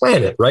different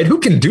planet, right? Who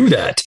can do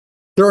that?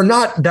 There are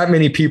not that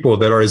many people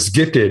that are as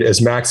gifted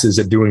as Max is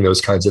at doing those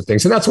kinds of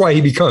things. And that's why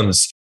he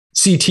becomes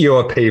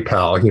CTO of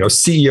PayPal,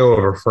 CEO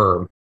of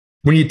Affirm.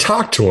 When you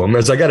talk to him,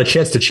 as I got a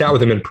chance to chat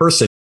with him in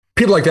person,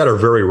 people like that are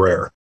very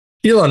rare.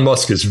 Elon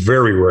Musk is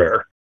very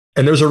rare.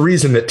 And there's a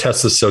reason that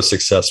Tesla's so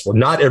successful.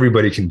 Not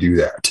everybody can do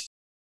that.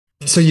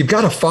 So you've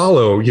got to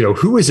follow,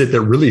 who is it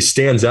that really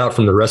stands out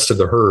from the rest of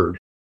the herd?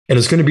 And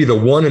it's going to be the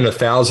 1 in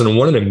 1,000,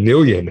 1 in a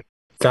million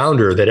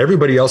founder that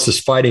everybody else is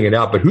fighting it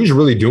out, but who's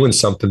really doing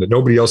something that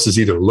nobody else is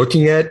either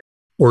looking at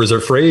or is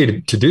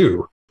afraid to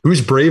do?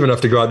 Who's brave enough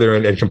to go out there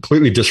and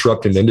completely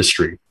disrupt an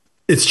industry?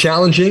 It's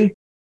challenging,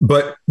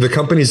 but the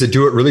companies that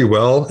do it really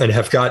well and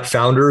have got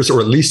founders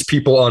or at least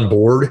people on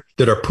board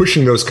that are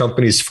pushing those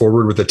companies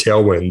forward with a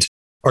tailwind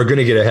are going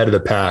to get ahead of the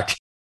pack.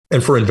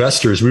 And for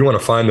investors, we want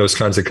to find those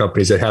kinds of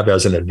companies that have that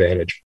as an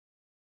advantage.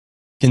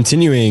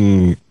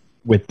 Continuing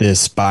with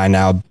this buy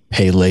now,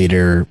 pay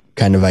later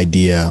kind of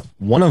idea,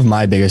 one of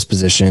my biggest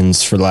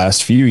positions for the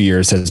last few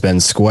years has been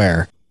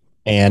Square.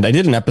 And I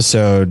did an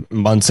episode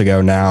months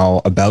ago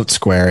now about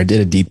Square. I did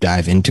a deep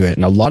dive into it.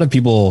 And a lot of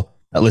people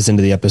that listened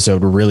to the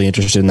episode were really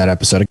interested in that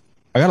episode.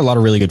 I got a lot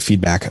of really good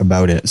feedback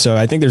about it. So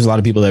I think there's a lot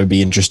of people that would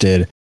be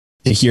interested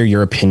to hear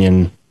your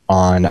opinion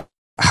on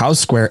how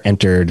Square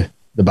entered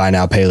the buy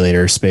now, pay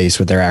later space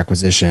with their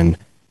acquisition,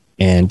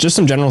 and just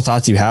some general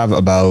thoughts you have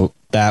about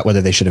that,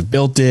 whether they should have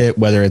built it,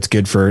 whether it's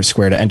good for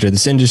Square to enter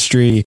this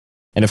industry.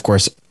 And of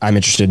course, I'm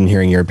interested in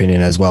hearing your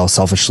opinion as well,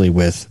 selfishly,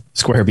 with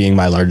Square being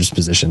my largest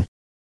position.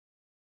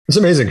 It's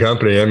an amazing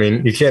company. I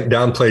mean, you can't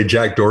downplay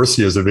Jack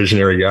Dorsey as a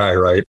visionary guy,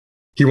 right?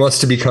 He wants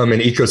to become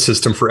an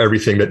ecosystem for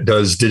everything that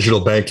does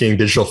digital banking,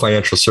 digital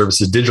financial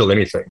services, digital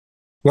anything.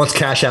 He wants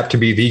Cash App to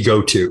be the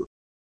go-to,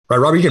 right?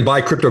 Robert, you can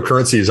buy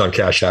cryptocurrencies on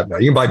Cash App now.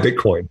 You can buy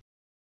Bitcoin.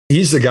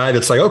 He's the guy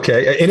that's like,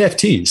 okay,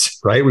 NFTs,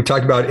 right? We've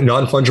talked about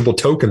non-fungible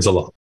tokens a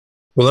lot.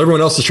 Well,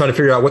 everyone else is trying to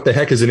figure out what the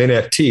heck is an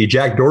NFT.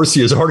 Jack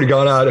Dorsey has already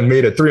gone out and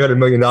made a $300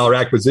 million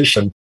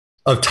acquisition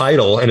of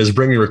Tidal and is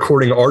bringing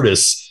recording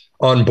artists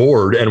on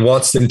board and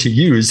wants them to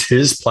use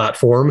his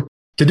platform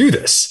to do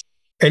this.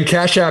 And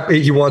Cash App,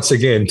 he wants,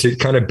 again, to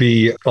kind of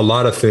be a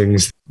lot of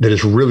things that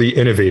is really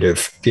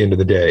innovative at the end of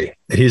the day.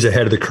 And he's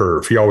ahead of the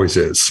curve. He always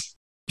is.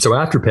 So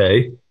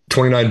Afterpay,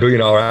 $29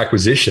 billion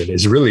acquisition,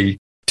 is really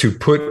to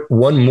put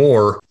one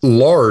more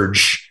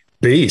large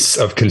base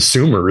of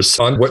consumers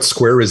on what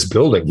Square is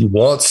building. He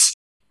wants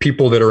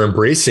people that are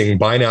embracing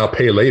buy now,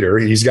 pay later.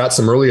 He's got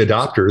some early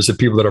adopters of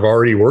people that have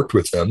already worked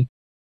with him.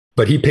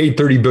 But he paid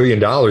 $30 billion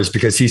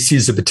because he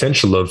sees the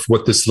potential of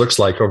what this looks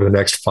like over the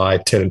next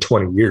 5, 10, and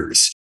 20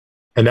 years.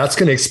 And that's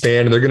going to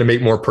expand, and they're going to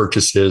make more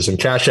purchases. And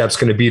Cash App's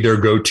going to be their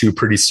go-to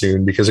pretty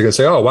soon because they're going to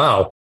say, oh,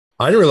 wow,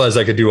 I didn't realize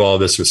I could do all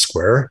this with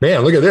Square.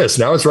 Man, look at this.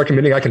 Now it's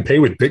recommending I can pay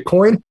with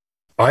Bitcoin.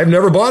 I've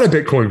never bought a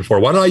Bitcoin before.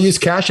 Why don't I use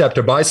Cash App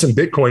to buy some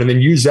Bitcoin and then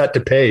use that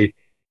to pay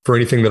for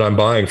anything that I'm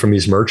buying from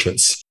these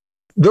merchants?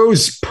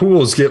 Those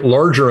pools get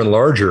larger and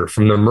larger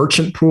from the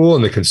merchant pool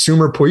and the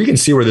consumer pool. You can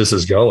see where this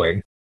is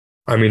going.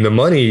 I mean, the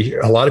money,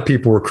 a lot of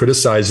people were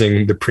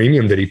criticizing the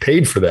premium that he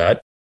paid for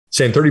that,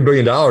 saying $30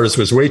 billion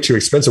was way too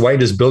expensive. Why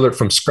didn't he just build it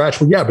from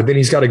scratch? Well, yeah, but then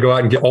he's got to go out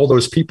and get all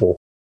those people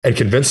and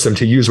convince them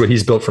to use what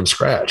he's built from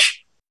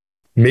scratch.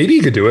 Maybe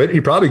he could do it.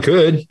 He probably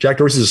could. Jack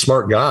Dorsey's a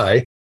smart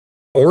guy.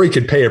 Or he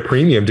could pay a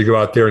premium to go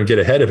out there and get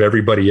ahead of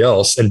everybody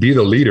else and be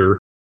the leader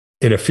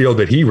in a field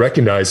that he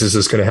recognizes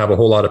is going to have a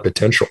whole lot of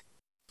potential.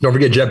 Don't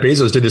forget, Jeff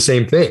Bezos did the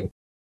same thing.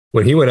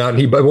 When he went out and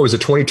he, what was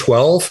it,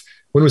 2012?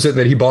 When was it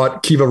that he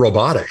bought Kiva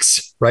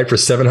Robotics, right, for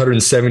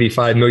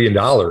 $775 million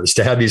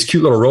to have these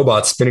cute little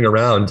robots spinning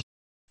around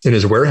in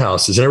his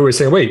warehouses? And everybody's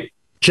saying, wait,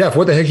 Jeff,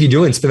 what the heck are you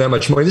doing? Spend that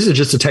much money? This is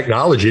just a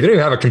technology. They don't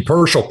even have a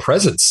commercial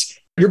presence.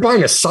 You're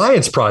buying a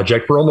science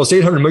project for almost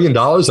 $800 million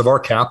of our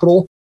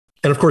capital.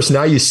 And of course,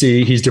 now you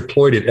see he's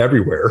deployed it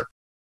everywhere.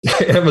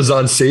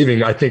 Amazon's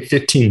saving, I think,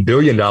 $15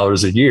 billion a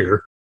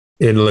year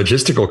in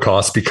logistical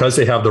costs because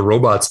they have the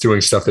robots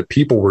doing stuff that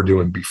people were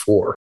doing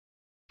before.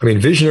 I mean,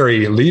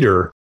 visionary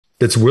leader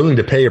that's willing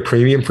to pay a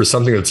premium for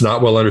something that's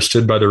not well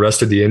understood by the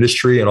rest of the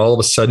industry, and all of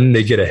a sudden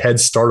they get a head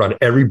start on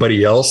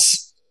everybody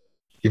else.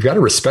 You've got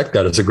to respect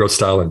that as a growth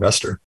style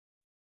investor.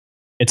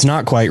 It's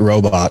not quite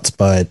robots,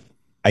 but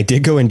I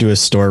did go into a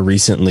store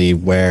recently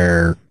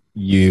where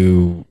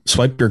you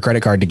swipe your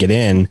credit card to get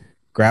in,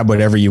 grab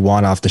whatever you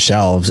want off the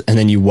shelves, and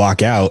then you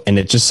walk out and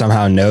it just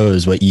somehow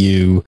knows what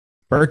you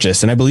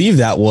purchased. And I believe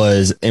that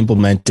was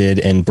implemented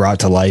and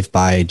brought to life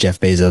by Jeff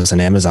Bezos and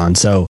Amazon.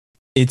 So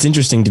it's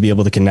interesting to be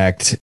able to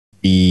connect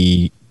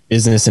the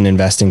business and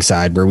investing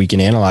side where we can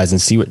analyze and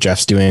see what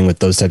Jeff's doing with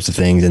those types of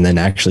things and then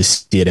actually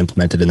see it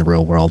implemented in the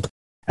real world.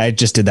 I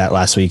just did that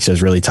last week, so it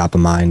was really top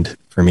of mind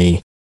for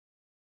me.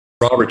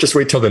 Robert, just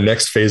wait till the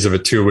next phase of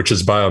it too, which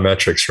is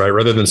biometrics, right?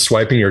 Rather than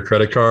swiping your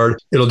credit card,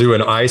 it'll do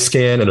an eye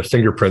scan and a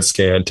fingerprint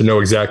scan to know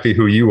exactly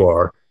who you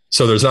are.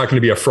 So there's not going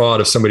to be a fraud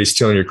if somebody's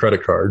stealing your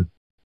credit card.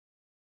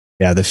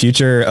 Yeah, the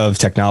future of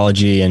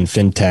technology and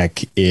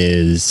fintech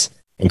is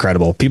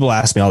incredible. People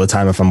ask me all the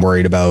time if I'm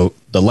worried about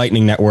the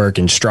Lightning Network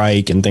and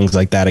Strike and things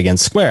like that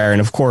against Square. And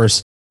of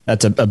course,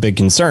 that's a big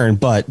concern.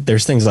 But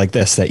there's things like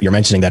this that you're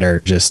mentioning that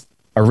are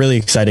really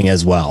exciting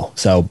as well.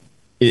 So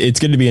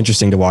it's going to be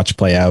interesting to watch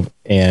play out.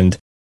 And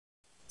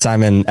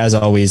Simon, as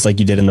always,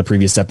 like you did in the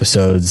previous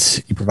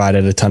episodes, you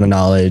provided a ton of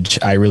knowledge.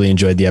 I really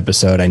enjoyed the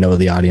episode. I know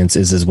the audience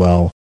is as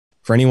well.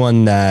 For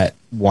anyone that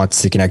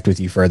wants to connect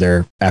with you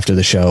further after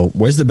the show,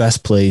 where's the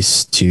best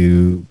place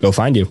to go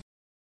find you?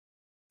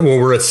 Well,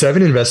 we're at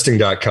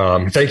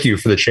 7investing.com. Thank you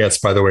for the chance,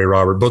 by the way,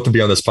 Robert, both to be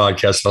on this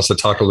podcast and also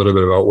talk a little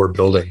bit about what we're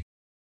building.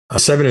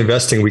 7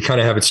 Investing, we kind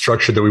of have it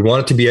structured that we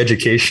want it to be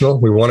educational.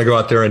 We want to go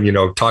out there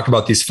and, talk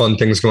about these fun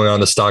things going on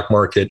in the stock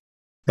market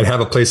and have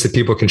a place that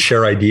people can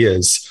share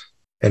ideas.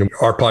 And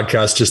our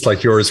podcast, just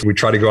like yours, we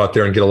try to go out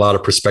there and get a lot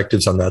of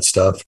perspectives on that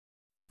stuff.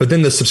 But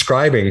then the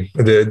subscribing,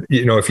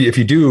 if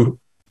you do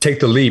take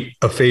the leap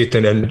of faith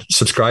and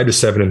subscribe to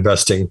 7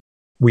 Investing,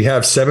 we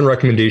have 7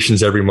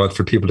 recommendations every month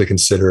for people to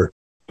consider.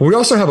 But we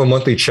also have a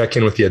monthly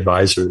check-in with the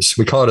advisors.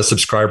 We call it a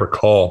subscriber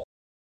call,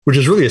 which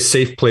is really a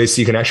safe place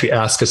you can actually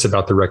ask us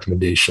about the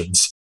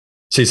recommendations.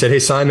 So you said, hey,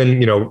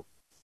 Simon,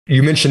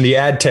 you mentioned the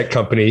ad tech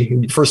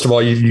company. First of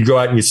all, you go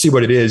out and you see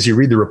what it is. You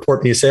read the report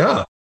and you say,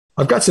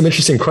 I've got some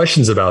interesting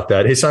questions about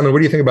that. Hey, Simon, what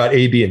do you think about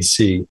A, B, and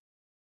C?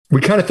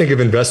 We kind of think of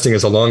investing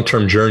as a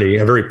long-term journey,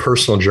 a very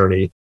personal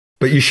journey,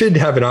 but you should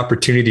have an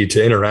opportunity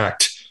to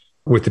interact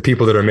with the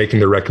people that are making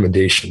the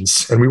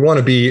recommendations. And we want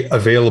to be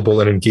available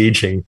and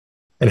engaging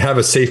and have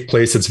a safe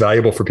place that's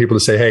valuable for people to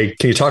say, hey,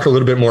 can you talk a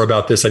little bit more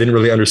about this? I didn't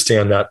really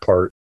understand that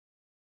part.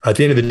 At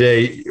the end of the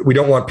day, we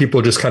don't want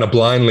people just kind of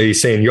blindly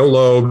saying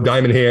YOLO,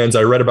 diamond hands.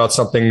 I read about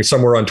something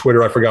somewhere on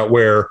Twitter, I forgot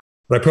where,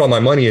 and I put all my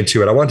money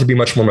into it. I want it to be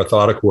much more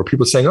methodical, where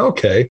people are saying,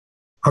 okay,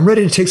 I'm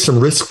ready to take some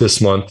risk this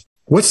month.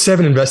 What's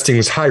 7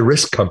 Investing's high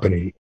risk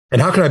company?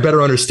 And how can I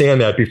better understand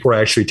that before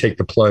I actually take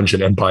the plunge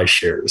and buy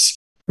shares?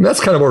 And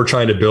that's kind of what we're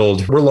trying to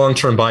build. We're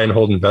long-term buy and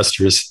hold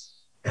investors,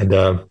 and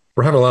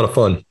we're having a lot of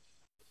fun.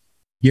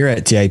 Here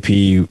at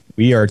TIP,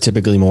 we are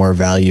typically more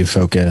value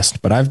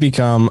focused, but I've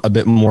become a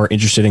bit more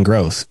interested in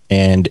growth.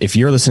 And if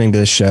you're listening to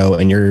this show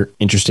and you're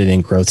interested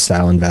in growth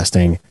style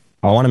investing,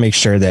 I want to make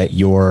sure that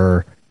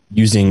you're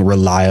using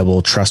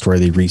reliable,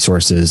 trustworthy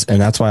resources.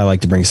 And that's why I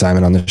like to bring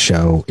Simon on the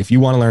show. If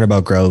you want to learn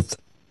about growth,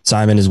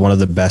 Simon is one of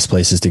the best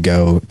places to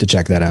go to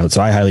check that out.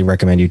 So I highly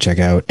recommend you check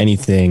out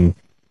anything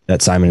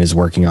that Simon is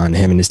working on,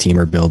 him and his team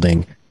are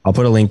building. I'll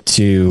put a link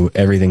to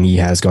everything he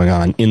has going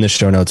on in the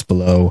show notes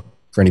below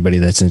for anybody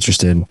that's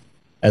interested.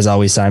 As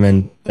always,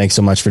 Simon, thanks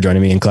so much for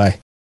joining me and Clay.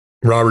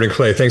 Robert and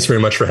Clay, thanks very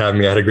much for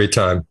having me. I had a great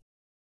time.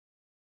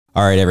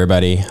 All right,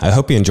 everybody. I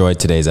hope you enjoyed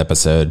today's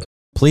episode.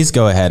 Please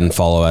go ahead and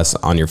follow us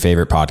on your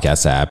favorite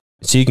podcast app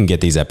so you can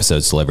get these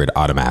episodes delivered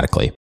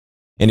automatically.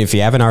 And if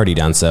you haven't already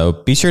done so,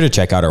 be sure to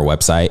check out our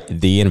website,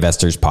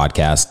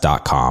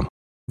 theinvestorspodcast.com.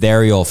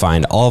 There you'll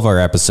find all of our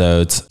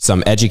episodes,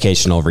 some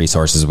educational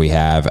resources we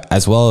have,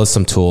 as well as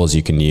some tools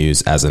you can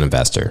use as an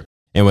investor.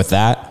 And with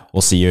that,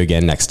 we'll see you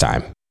again next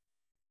time.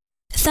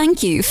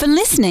 Thank you for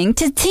listening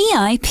to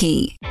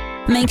TIP.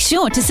 Make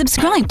sure to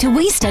subscribe to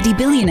We Study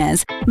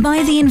Billionaires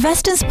by the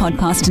Investors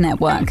Podcast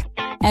Network.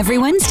 Every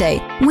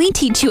Wednesday, we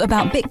teach you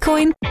about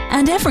Bitcoin,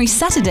 and every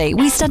Saturday,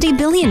 we study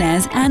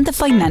billionaires and the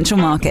financial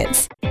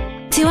markets.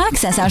 To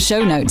access our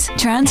show notes,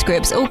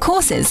 transcripts, or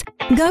courses,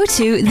 go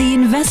to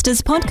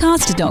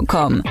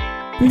theinvestorspodcast.com.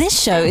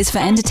 This show is for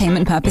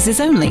entertainment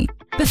purposes only.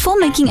 Before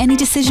making any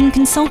decision,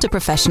 consult a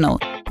professional.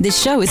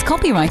 This show is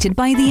copyrighted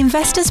by the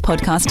Investors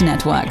Podcast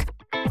Network.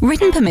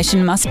 Written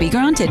permission must be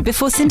granted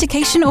before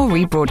syndication or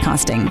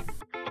rebroadcasting.